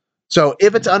 So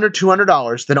if it's under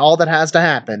 $200, then all that has to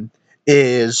happen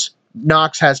is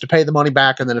Knox has to pay the money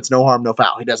back, and then it's no harm, no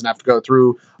foul. He doesn't have to go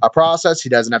through a process. He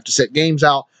doesn't have to sit games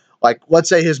out. Like, let's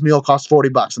say his meal costs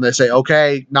 $40, and they say,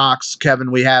 okay, Knox,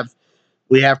 Kevin, we have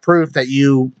proof that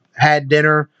you had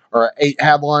dinner or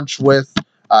had lunch with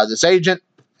this agent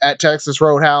at Texas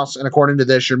Roadhouse, and according to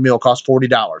this, your meal cost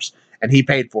 $40, and he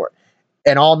paid for it.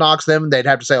 And all Knox them, they'd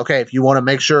have to say, okay, if you want to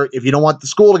make sure, if you don't want the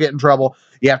school to get in trouble,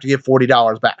 you have to give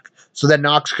 $40 back. So then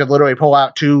Knox could literally pull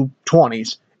out 2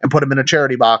 20s and put them in a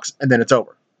charity box, and then it's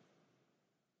over.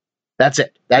 That's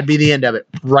it. That'd be the end of it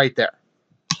right there.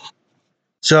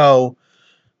 So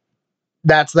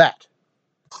that's that.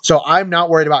 So I'm not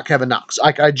worried about Kevin Knox.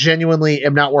 I genuinely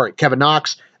am not worried. Kevin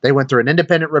Knox, they went through an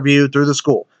independent review through the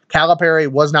school. Calipari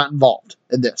was not involved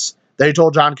in this. They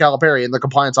told John Calipari in the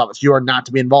compliance office, you are not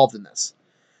to be involved in this.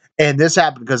 And this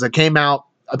happened because it came out,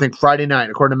 I think, Friday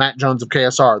night, according to Matt Jones of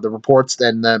KSR, the reports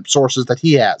and the sources that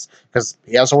he has, because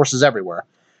he has sources everywhere.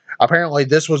 Apparently,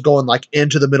 this was going like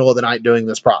into the middle of the night doing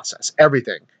this process.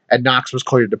 Everything. And Knox was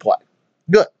cleared to play.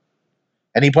 Good.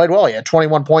 And he played well. He had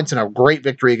 21 points in a great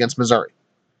victory against Missouri.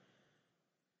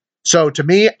 So, to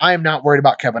me, I am not worried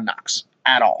about Kevin Knox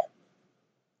at all.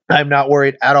 I'm not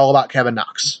worried at all about Kevin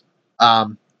Knox.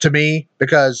 To me,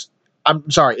 because, I'm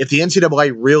sorry, if the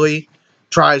NCAA really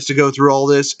tries to go through all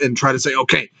this and try to say,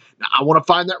 okay, now I want to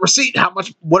find that receipt.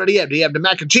 What did he have? Did he have the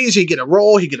mac and cheese? Did he get a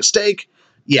roll? Did he get a steak?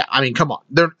 Yeah, I mean, come on.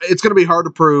 It's going to be hard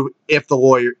to prove if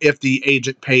the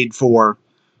agent paid for,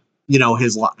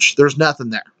 his lunch. There's nothing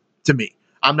there to me.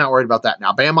 I'm not worried about that.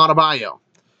 Now, Bam Adebayo.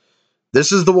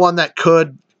 This is the one that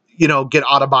could, get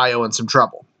Adebayo in some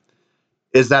trouble.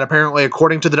 Is that apparently,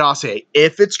 according to the dossier,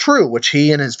 if it's true, which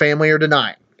he and his family are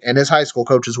denying, and his high school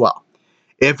coach as well,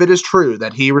 if it is true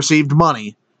that he received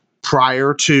money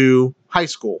prior to high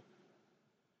school,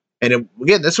 and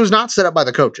again, this was not set up by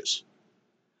the coaches,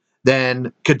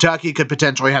 then Kentucky could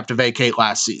potentially have to vacate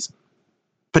last season.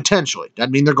 Potentially.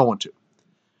 Doesn't mean they're going to.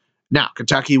 Now,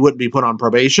 Kentucky wouldn't be put on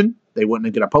probation. They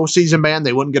wouldn't get a postseason ban.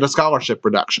 They wouldn't get a scholarship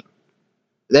reduction.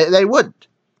 They wouldn't.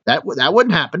 That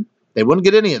wouldn't happen. They wouldn't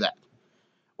get any of that.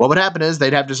 What would happen is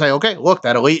they'd have to say, okay, look,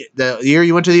 the year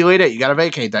you went to the Elite Eight, you got to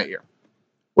vacate that year,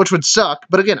 which would suck.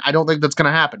 But again, I don't think that's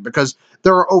going to happen because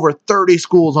there are over 30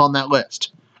 schools on that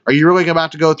list. Are you really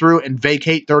about to go through and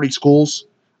vacate 30 schools?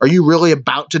 Are you really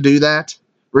about to do that?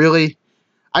 Really?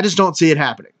 I just don't see it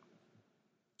happening.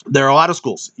 There are a lot of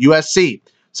schools. USC,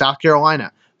 South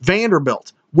Carolina,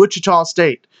 Vanderbilt, Wichita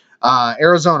State,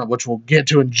 Arizona, which we'll get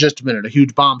to in just a minute. A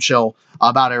huge bombshell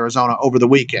about Arizona over the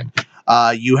weekend.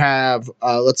 You have,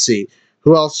 let's see,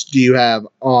 who else do you have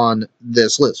on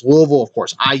this list? Louisville, of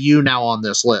course. IU now on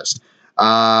this list.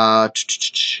 Am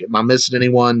I missing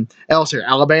anyone else here?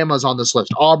 Alabama's on this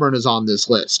list. Auburn is on this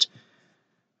list.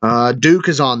 Duke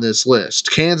is on this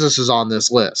list. Kansas is on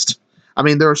this list. I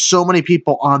mean, there are so many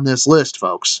people on this list,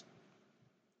 folks.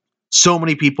 So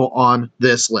many people on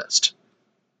this list.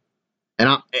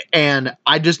 And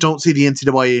I just don't see the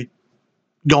NCAA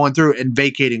going through and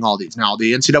vacating all these. Now,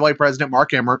 the NCAA president,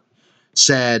 Mark Emmert,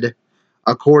 said,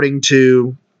 according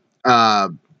to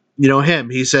him,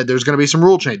 he said there's going to be some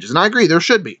rule changes. And I agree, there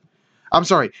should be. I'm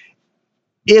sorry.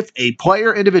 If a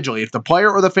player individually, if the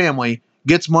player or the family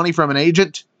gets money from an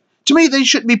agent, to me, they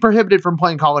shouldn't be prohibited from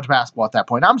playing college basketball at that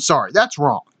point. I'm sorry. That's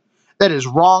wrong. That is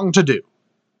wrong to do.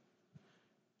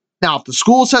 Now, if the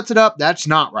school sets it up, that's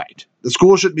not right. The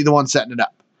school shouldn't be the one setting it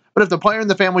up. But if the player and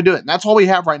the family do it, and that's all we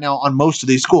have right now on most of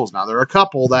these schools. Now, there are a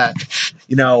couple that,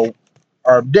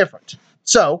 are different.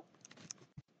 So,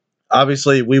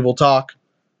 obviously, we will talk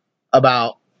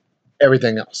about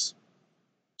everything else.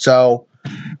 So,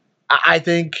 I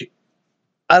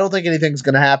don't think anything's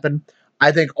going to happen.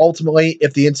 I think ultimately,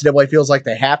 if the NCAA feels like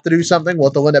they have to do something,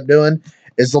 what they'll end up doing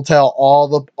is they'll tell all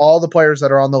the players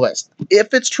that are on the list.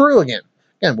 If it's true again,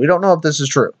 we don't know if this is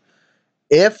true.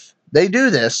 If they do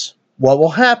this, what will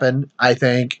happen, I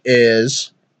think,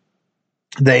 is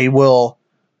they will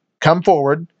come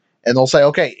forward and they'll say,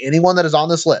 okay, anyone that is on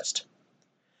this list,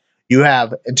 you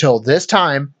have until this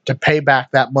time to pay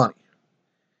back that money.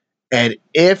 And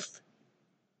if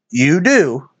you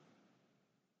do,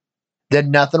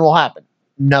 then nothing will happen.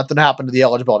 Nothing happened to the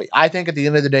eligibility. I think at the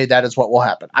end of the day, that is what will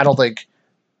happen. I don't think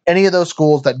any of those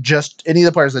schools any of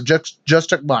the players that just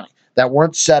took money that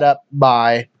weren't set up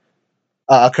by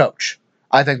a coach,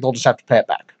 I think they'll just have to pay it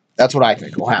back. That's what I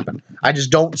think will happen. I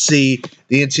just don't see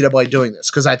the NCAA doing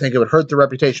this because I think it would hurt their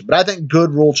reputation. But I think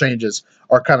good rule changes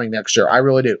are coming next year. I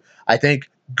really do. I think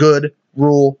good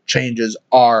rule changes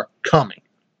are coming,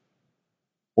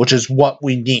 which is what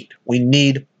we need. We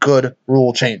need good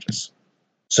rule changes.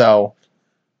 So,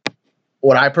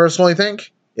 what I personally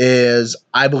think is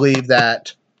I believe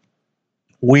that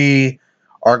we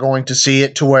are going to see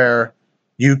it to where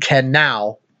you can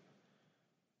now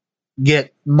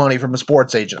get money from a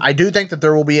sports agent. I do think that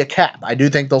there will be a cap. I do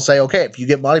think they'll say, okay, if you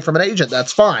get money from an agent,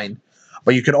 that's fine,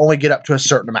 but you can only get up to a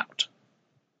certain amount.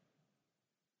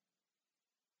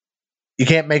 You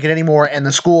can't make it anymore, and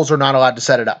the schools are not allowed to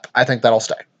set it up. I think that'll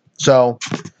stay. So,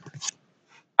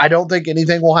 I don't think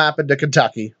anything will happen to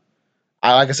Kentucky.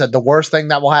 Like I said, the worst thing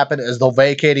that will happen is they'll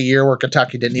vacate a year where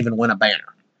Kentucky didn't even win a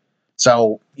banner.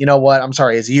 So, you know what? I'm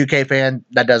sorry. As a UK fan,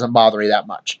 that doesn't bother me that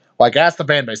much. Like, ask the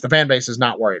fan base. The fan base is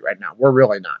not worried right now. We're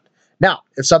really not. Now,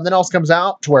 if something else comes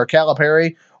out to where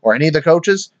Calipari or any of the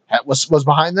coaches was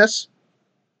behind this,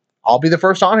 I'll be the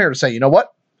first on here to say, you know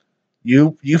what?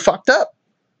 You fucked up.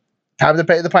 Time to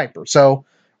pay the piper. So,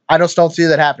 I just don't see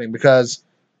that happening because,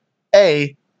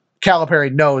 A,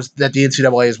 Calipari knows that the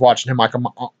NCAA is watching him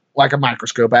like a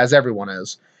microscope, as everyone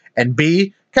is. And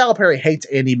B, Calipari hates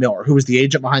Andy Miller, who was the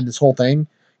agent behind this whole thing.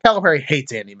 Calipari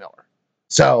hates Andy Miller.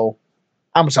 So,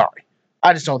 I'm sorry.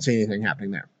 I just don't see anything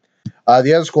happening there.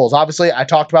 The other schools, obviously, I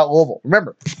talked about Louisville.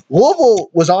 Remember,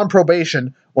 Louisville was on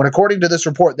probation when, according to this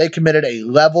report, they committed a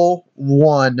level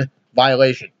 1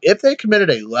 violation. If they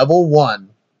committed a level 1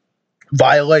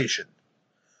 violation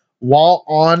while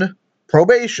on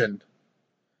probation,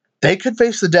 they could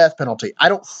face the death penalty. I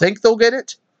don't think they'll get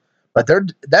it, but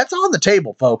that's on the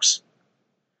table, folks.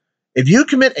 If you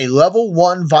commit a level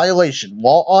 1 violation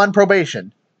while on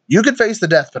probation, you could face the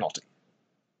death penalty.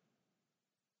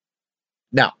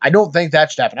 Now, I don't think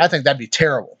that should happen. I think that'd be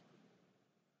terrible.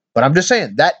 But I'm just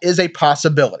saying, that is a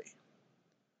possibility.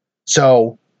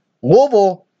 So,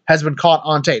 Louisville has been caught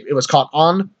on tape. It was caught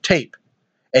on tape.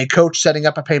 A coach setting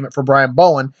up a payment for Brian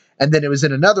Bowen, and then it was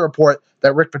in another report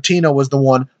that Rick Pitino was the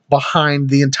one behind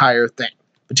the entire thing.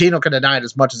 Pitino can deny it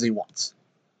as much as he wants.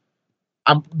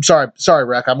 I'm sorry,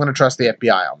 Rick. I'm going to trust the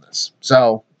FBI on this.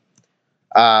 So,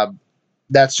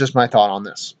 that's just my thought on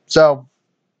this. So,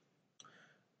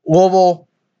 Louisville,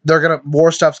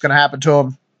 more stuff's gonna happen to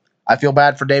him. I feel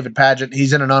bad for David Padgett.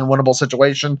 He's in an unwinnable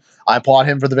situation. I applaud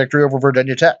him for the victory over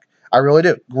Virginia Tech. I really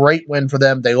do. Great win for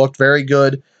them. They looked very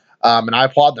good, and I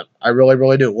applaud them. I really,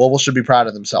 really do. Louisville should be proud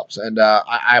of themselves, and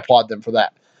I applaud them for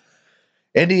that.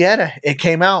 Indiana, it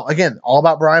came out, again, all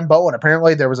about Brian Bowen.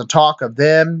 Apparently, there was a talk of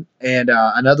them and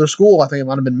another school, I think it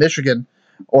might have been Michigan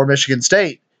or Michigan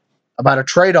State, about a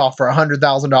trade-off for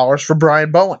 $100,000 for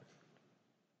Brian Bowen.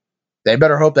 They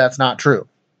better hope that's not true.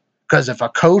 Because if a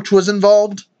coach was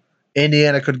involved,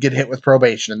 Indiana could get hit with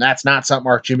probation, and that's not something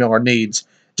Archie Miller needs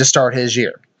to start his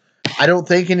year. I don't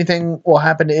think anything will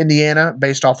happen to Indiana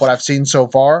based off what I've seen so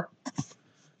far,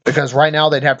 because right now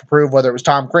they'd have to prove whether it was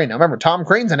Tom Crean. Now remember, Tom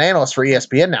Crean's an analyst for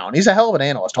ESPN now, and he's a hell of an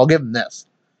analyst. I'll give him this.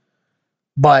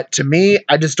 But to me,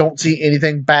 I just don't see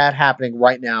anything bad happening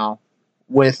right now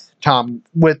with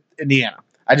Indiana.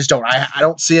 I just don't. I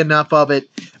don't see enough of it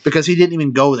because he didn't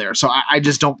even go there. So I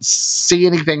just don't see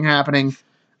anything happening.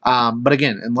 But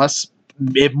again,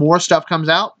 if more stuff comes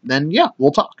out, then yeah,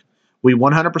 we'll talk. We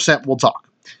 100% will talk.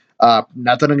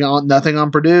 Nothing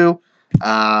on Purdue.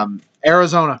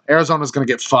 Arizona's going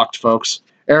to get fucked, folks.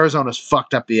 Arizona's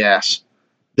fucked up the ass.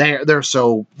 They're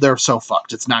so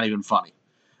fucked. It's not even funny.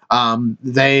 On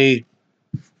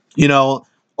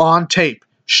tape,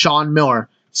 Sean Miller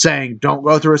saying, "Don't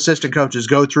go through assistant coaches,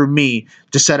 go through me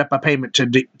to set up a payment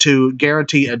to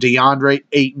guarantee a DeAndre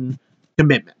Ayton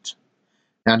commitment."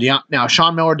 Now,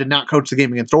 Sean Miller did not coach the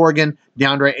game against Oregon.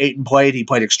 DeAndre Ayton played. He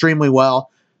played extremely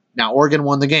well. Now, Oregon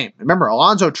won the game. Remember,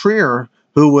 Alonzo Trier,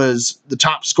 who was the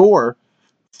top scorer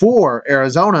for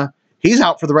Arizona, he's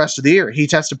out for the rest of the year. He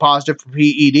tested positive for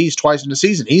PEDs twice in the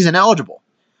season. He's ineligible.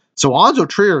 So Alonzo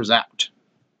Trier is out.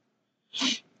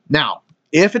 Now,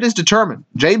 if it is determined,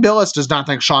 Jay Bilas does not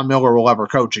think Sean Miller will ever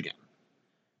coach again.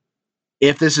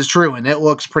 If this is true, and it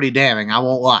looks pretty damning, I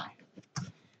won't lie.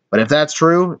 But if that's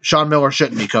true, Sean Miller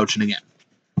shouldn't be coaching again.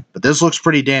 But this looks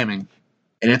pretty damning,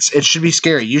 and it should be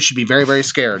scary. You should be very, very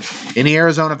scared. Any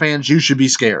Arizona fans, you should be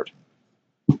scared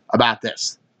about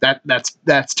this.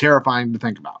 That's terrifying to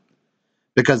think about,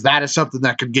 because that is something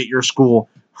that could get your school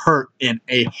hurt in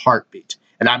a heartbeat.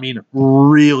 And I mean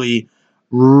really,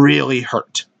 really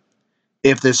hurt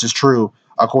if this is true,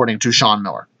 according to Sean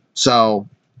Miller. So,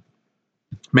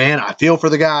 man, I feel for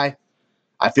the guy.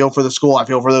 I feel for the school. I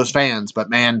feel for those fans. But,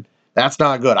 man, that's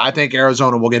not good. I think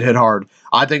Arizona will get hit hard.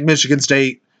 I think Michigan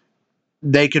State,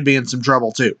 they could be in some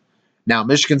trouble too. Now,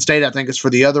 Michigan State, I think, is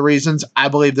for the other reasons. I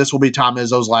believe this will be Tom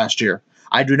Izzo's last year.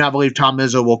 I do not believe Tom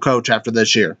Izzo will coach after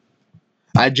this year.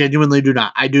 I genuinely do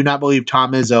not. I do not believe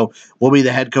Tom Izzo will be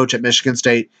the head coach at Michigan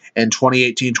State in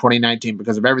 2018, 2019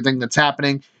 because of everything that's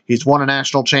happening. He's won a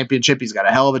national championship. He's got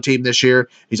a hell of a team this year.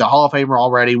 He's a Hall of Famer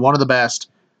already, one of the best.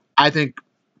 I think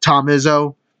Tom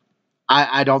Izzo,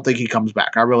 I don't think he comes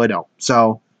back. I really don't.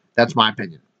 So that's my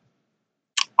opinion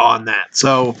on that.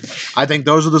 So I think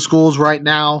those are the schools right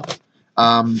now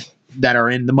that are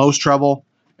in the most trouble.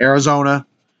 Arizona,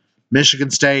 Michigan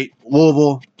State,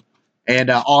 Louisville, and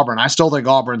Auburn. I still think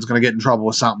Auburn's going to get in trouble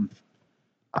with something.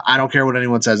 I don't care what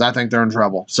anyone says. I think they're in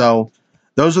trouble. So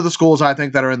those are the schools I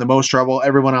think that are in the most trouble.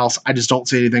 Everyone else, I just don't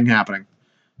see anything happening.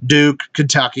 Duke,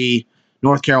 Kentucky,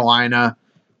 North Carolina,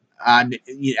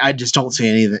 I just don't see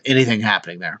anything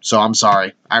happening there. So I'm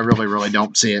sorry. I really, really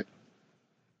don't see it.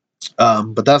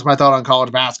 But that's my thought on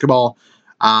college basketball.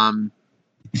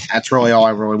 That's really all I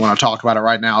really want to talk about it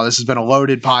right now. This has been a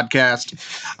loaded podcast.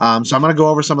 So I'm going to go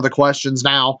over some of the questions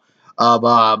now of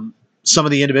some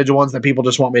of the individual ones that people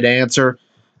just want me to answer.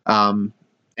 And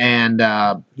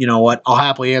you know what? I'll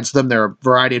happily answer them. There are a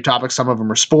variety of topics. Some of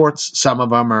them are sports. Some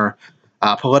of them are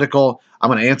political. I'm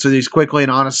going to answer these quickly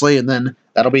and honestly, and then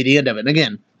that'll be the end of it. And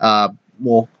again,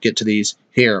 we'll get to these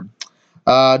here.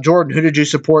 Jordan, who did you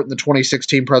support in the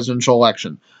 2016 presidential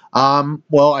election?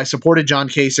 Well, I supported John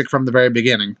Kasich from the very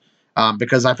beginning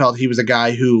because I felt he was a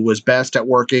guy who was best at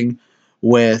working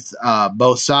with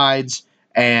both sides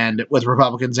and with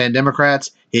Republicans and Democrats.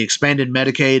 He expanded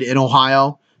Medicaid in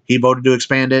Ohio. He voted to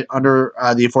expand it under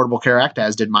the Affordable Care Act,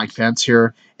 as did Mike Pence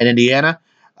here in Indiana.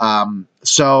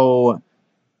 So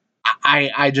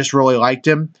I just really liked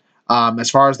him. As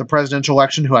far as the presidential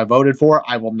election, who I voted for,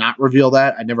 I will not reveal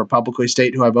that. I never publicly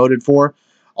state who I voted for.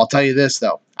 I'll tell you this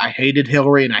though: I hated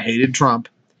Hillary and I hated Trump.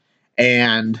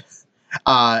 And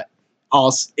uh,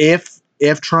 if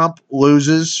Trump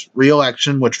loses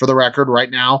re-election, which for the record, right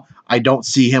now I don't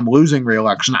see him losing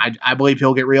re-election. I believe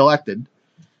he'll get reelected.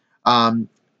 Um,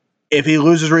 if he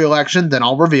loses re-election, then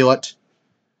I'll reveal it.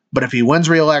 But if he wins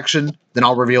re-election, then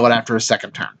I'll reveal it after his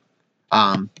second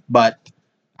term. But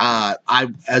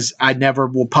I never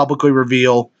will publicly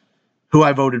reveal who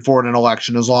I voted for in an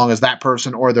election as long as that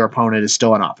person or their opponent is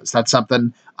still in office. That's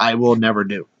something I will never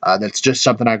do. That's just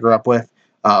something I grew up with.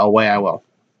 A way I will.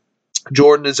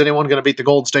 Jordan, is anyone going to beat the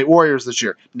Golden State Warriors this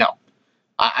year? No.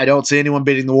 I don't see anyone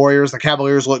beating the Warriors. The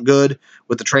Cavaliers look good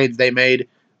with the trades they made,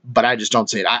 but I just don't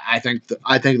see it. I think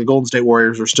the Golden State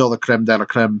Warriors are still the creme de la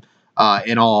creme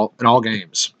in all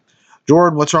games.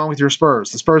 Jordan, what's wrong with your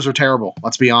Spurs? The Spurs are terrible.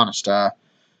 Let's be honest.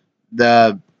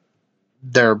 They're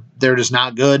just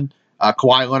not good.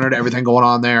 Kawhi Leonard, everything going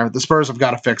on there. The Spurs have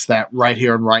got to fix that right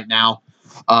here and right now.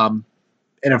 And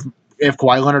if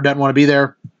Kawhi Leonard doesn't want to be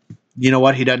there, you know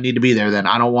what? He doesn't need to be there. Then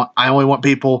I only want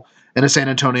people in a San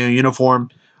Antonio uniform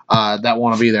that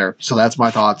want to be there. So that's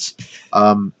my thoughts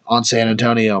on San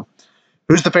Antonio.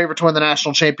 Who's the favorite to win the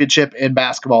national championship in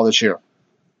basketball this year?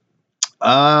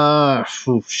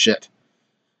 Shit.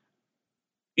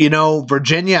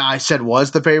 Virginia, I said,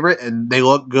 was the favorite, and they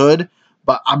look good.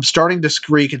 But I'm starting to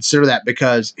reconsider that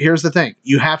because here's the thing.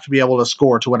 You have to be able to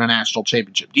score to win a national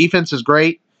championship. Defense is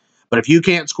great, but if you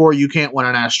can't score, you can't win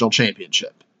a national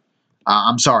championship.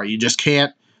 I'm sorry, you just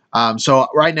can't. So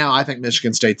right now, I think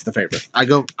Michigan State's the favorite. I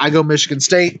go Michigan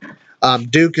State.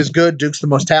 Duke is good. Duke's the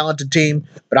most talented team,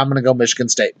 but I'm going to go Michigan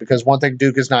State because one thing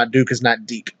Duke is not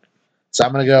Deke. So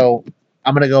I'm going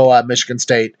to go Michigan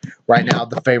State right now,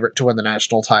 the favorite to win the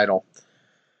national title.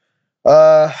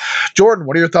 Jordan,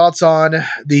 what are your thoughts on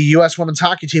the U.S. women's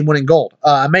hockey team winning gold?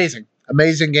 Amazing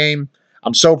game.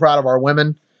 I'm so proud of our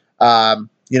women.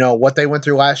 What they went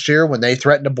through last year when they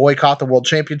threatened to boycott the World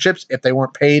Championships if they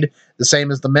weren't paid the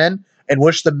same as the men, and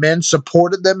wish the men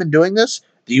supported them in doing this.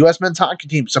 The U.S. men's hockey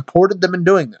team supported them in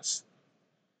doing this.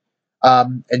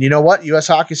 And you know what? U.S.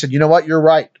 Hockey said, you know what? You're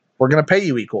right. We're going to pay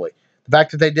you equally. The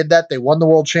fact that they did that, they won the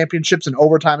World Championships in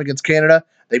overtime against Canada.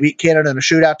 They beat Canada in a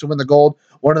shootout to win the gold.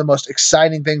 One of the most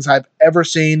exciting things I've ever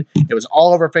seen. It was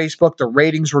all over Facebook. The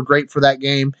ratings were great for that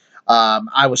game.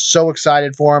 I was so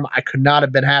excited for them. I could not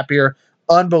have been happier.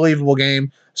 Unbelievable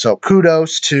game. So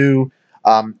kudos to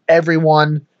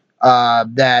everyone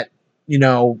that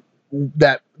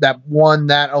won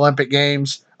that Olympic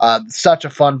Games. Such a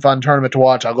fun tournament to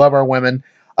watch. I love our women.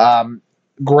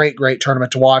 Great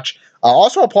tournament to watch.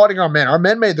 Also applauding our men. Our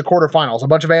men made the quarterfinals. A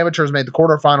bunch of amateurs made the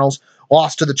quarterfinals,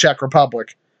 lost to the Czech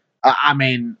Republic.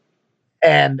 And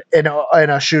in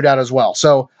a shootout as well.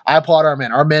 So I applaud our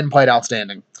men. Our men played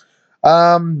outstanding.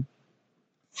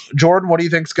 Jordan, what do you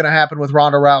think is going to happen with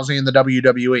Ronda Rousey in the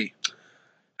WWE?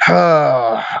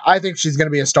 I think she's going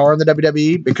to be a star in the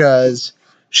WWE because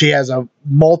she has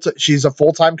she's a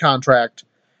full-time contract,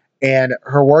 and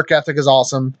her work ethic is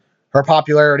awesome. Her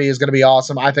popularity is going to be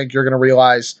awesome. I think you're going to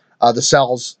realize the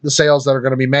sales that are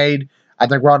going to be made. I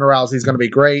think Ronda Rousey is going to be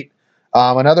great.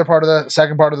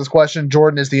 Second part of this question,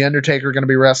 Jordan, is The Undertaker going to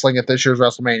be wrestling at this year's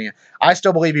WrestleMania? I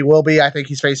still believe he will be. I think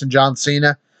he's facing John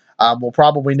Cena. We'll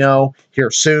probably know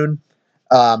here soon.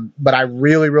 But I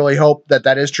really hope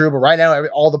that is true. But right now,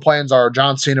 all the plans are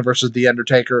John Cena versus The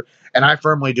Undertaker. And I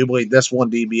firmly do believe this will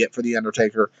indeed be it for The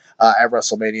Undertaker at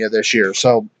WrestleMania this year.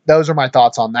 So those are my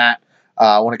thoughts on that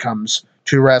when it comes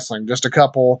to wrestling. Just a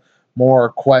couple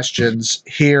more questions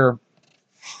here.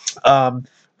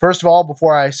 First of all,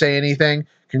 before I say anything,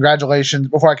 congratulations.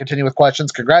 Before I continue with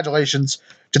questions, congratulations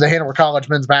to the Hanover College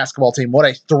men's basketball team. What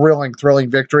a thrilling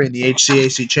victory in the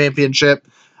HCAC championship.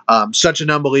 Such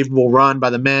an unbelievable run by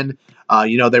the men.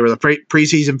 They were the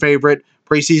preseason favorite,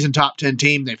 preseason top 10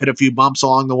 team. They've hit a few bumps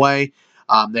along the way.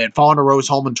 They had fallen to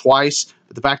Rose-Hulman twice,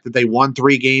 but the fact that they won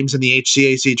 3 games in the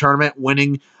HCAC tournament,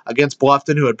 winning against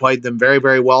Bluffton, who had played them very,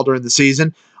 very well during the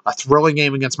season, a thrilling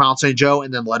game against Mount St. Joe,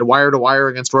 and then led wire to wire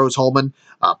against Rose-Hulman.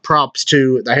 Props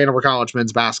to the Hanover College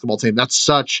men's basketball team. That's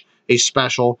such a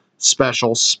special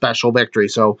victory.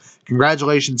 So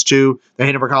congratulations to the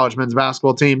Hanover College men's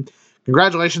basketball team.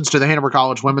 Congratulations to the Hanover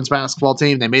College women's basketball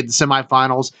team. They made the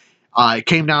semifinals. It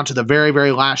came down to the very,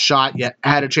 very last shot, yet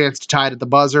had a chance to tie it at the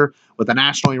buzzer with a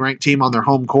nationally ranked team on their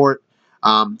home court.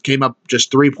 Came up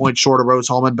just 3 points short of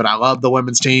Rose-Hulman, but I love the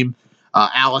women's team.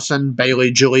 Allison, Bailey,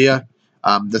 Julia,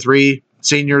 the 3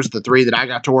 seniors, the 3 that I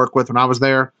got to work with when I was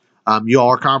there. You all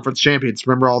are conference champions.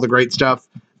 Remember all the great stuff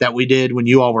that we did when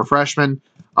you all were freshmen.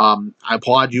 I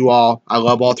applaud you all. I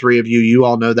love all three of you. You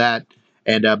all know that.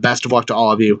 And best of luck to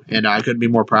all of you. And I couldn't be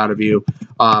more proud of you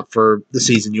for the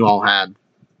season you all had.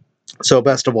 So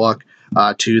best of luck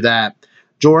to that.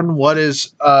 Jordan, what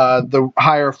is the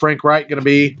hire Frank Wright going to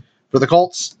be for the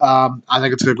Colts? I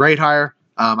think it's a great hire.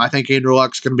 I think Andrew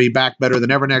Luck's going to be back better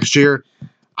than ever next year.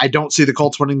 I don't see the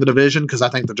Colts winning the division because I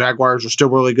think the Jaguars are still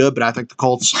really good, but I think the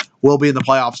Colts will be in the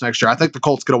playoffs next year. I think the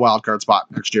Colts get a wild card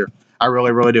spot next year. I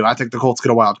really, really do. I think the Colts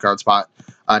get a wild card spot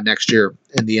next year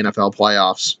in the NFL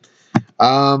playoffs.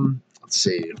 Let's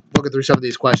see. Looking through some of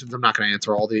these questions. I'm not going to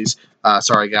answer all these.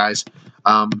 Sorry, guys.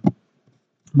 Well,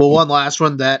 one last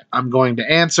one that I'm going to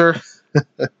answer.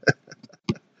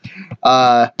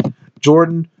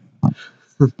 Jordan,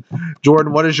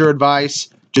 what is your advice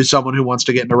to someone who wants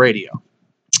to get into radio?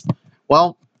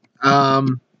 Well,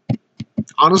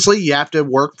 honestly, you have to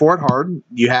work for it hard.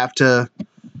 You have to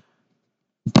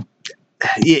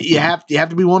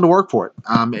be willing to work for it.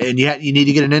 And you need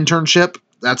to get an internship.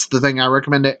 That's the thing I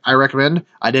recommend.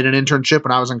 I did an internship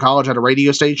when I was in college at a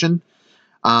radio station.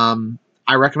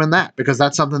 I recommend that because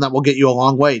that's something that will get you a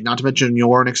long way. Not to mention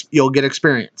you'll get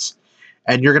experience.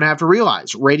 And you're going to have to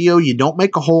realize radio, you don't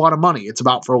make a whole lot of money. It's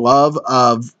about for love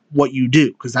of what you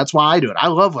do, because that's why I do it. I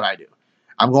love what I do.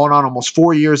 I'm going on almost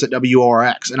 4 years at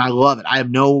WRX, and I love it. I have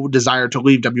no desire to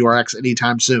leave WRX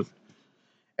anytime soon.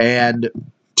 And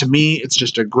to me, it's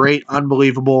just a great,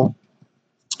 unbelievable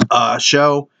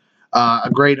show,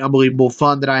 a great, unbelievable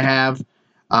fun that I have.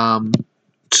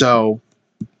 So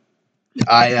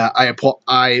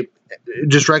I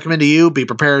just recommend to you, be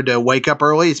prepared to wake up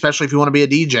early, especially if you want to be a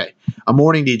DJ, a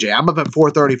morning DJ. I'm up at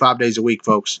 4:30 5 days a week,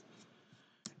 folks.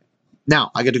 Now,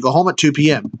 I get to go home at 2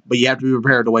 p.m., but you have to be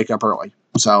prepared to wake up early.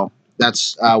 So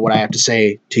that's what I have to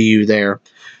say to you there.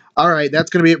 All right, that's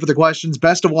going to be it for the questions.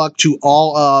 Best of luck to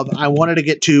all of. I wanted to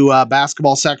get to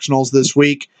basketball sectionals this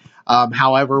week.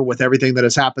 However, with everything that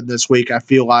has happened this week, I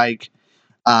feel like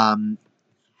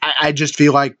I just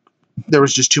feel like there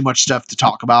was just too much stuff to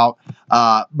talk about.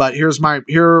 But here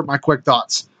are my quick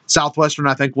thoughts. Southwestern,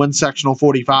 I think, wins sectional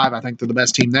 45. I think they're the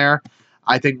best team there.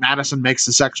 I think Madison makes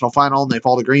the sectional final and they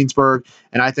fall to Greensburg.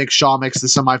 And I think Shaw makes the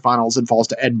semifinals and falls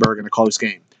to Edinburgh in a close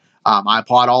game. I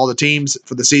applaud all the teams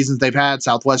for the seasons they've had.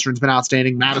 Southwestern's been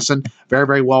outstanding. Madison, very,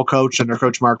 very well coached under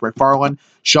Coach Mark McFarland.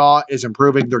 Shaw is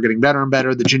improving. They're getting better and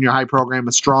better. The junior high program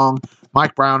is strong.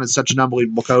 Mike Brown is such an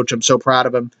unbelievable coach. I'm so proud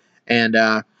of him. And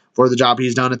for the job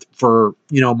he's done for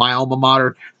my alma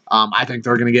mater, I think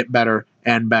they're going to get better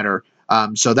and better.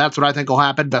 So that's what I think will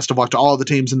happen. Best of luck to all the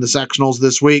teams in the sectionals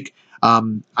this week.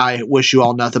 I wish you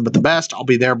all nothing but the best. I'll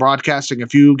be there broadcasting a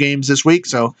few games this week.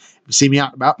 So if you see me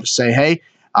out and about, just say hey.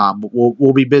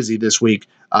 We'll be busy this week.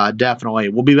 Definitely.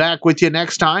 We'll be back with you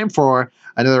next time for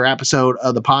another episode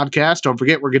of the podcast. Don't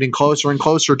forget, we're getting closer and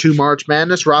closer to March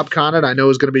Madness. Rob Conant, I know,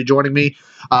 is going to be joining me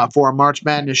for a March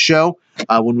Madness show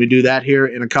when we do that here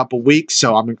in a couple weeks.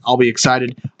 So I'll be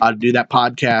excited to do that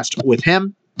podcast with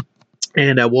him.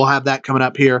 And we'll have that coming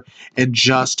up here in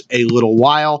just a little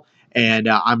while. And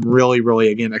I'm really, really,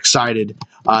 again, excited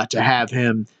to have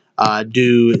him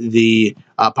do the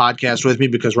podcast with me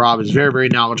because Rob is very, very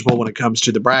knowledgeable when it comes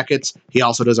to the brackets. He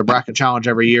also does a bracket challenge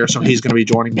every year, so he's going to be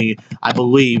joining me, I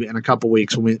believe, in a couple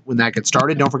weeks when that gets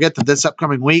started. Don't forget that this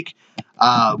upcoming week,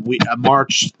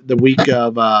 March,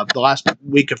 the last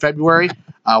week of February,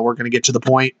 we're going to get to the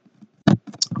point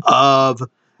of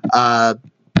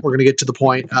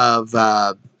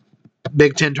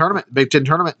Big Ten tournament. Big Ten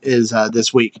tournament is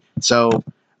this week, so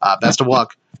best of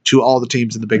luck to all the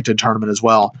teams in the Big Ten tournament as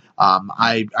well.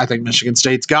 I think Michigan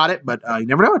State's got it, but you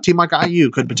never know. A team like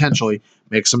IU could potentially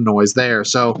make some noise there.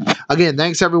 So, again,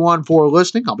 thanks, everyone, for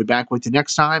listening. I'll be back with you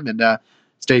next time. And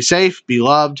stay safe, be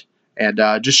loved, and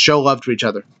just show love to each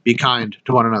other. Be kind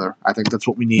to one another. I think that's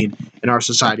what we need in our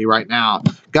society right now.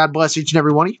 God bless each and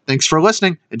every one of you. Thanks for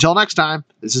listening. Until next time,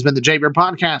 this has been the J Beard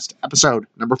Podcast, episode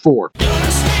number 4.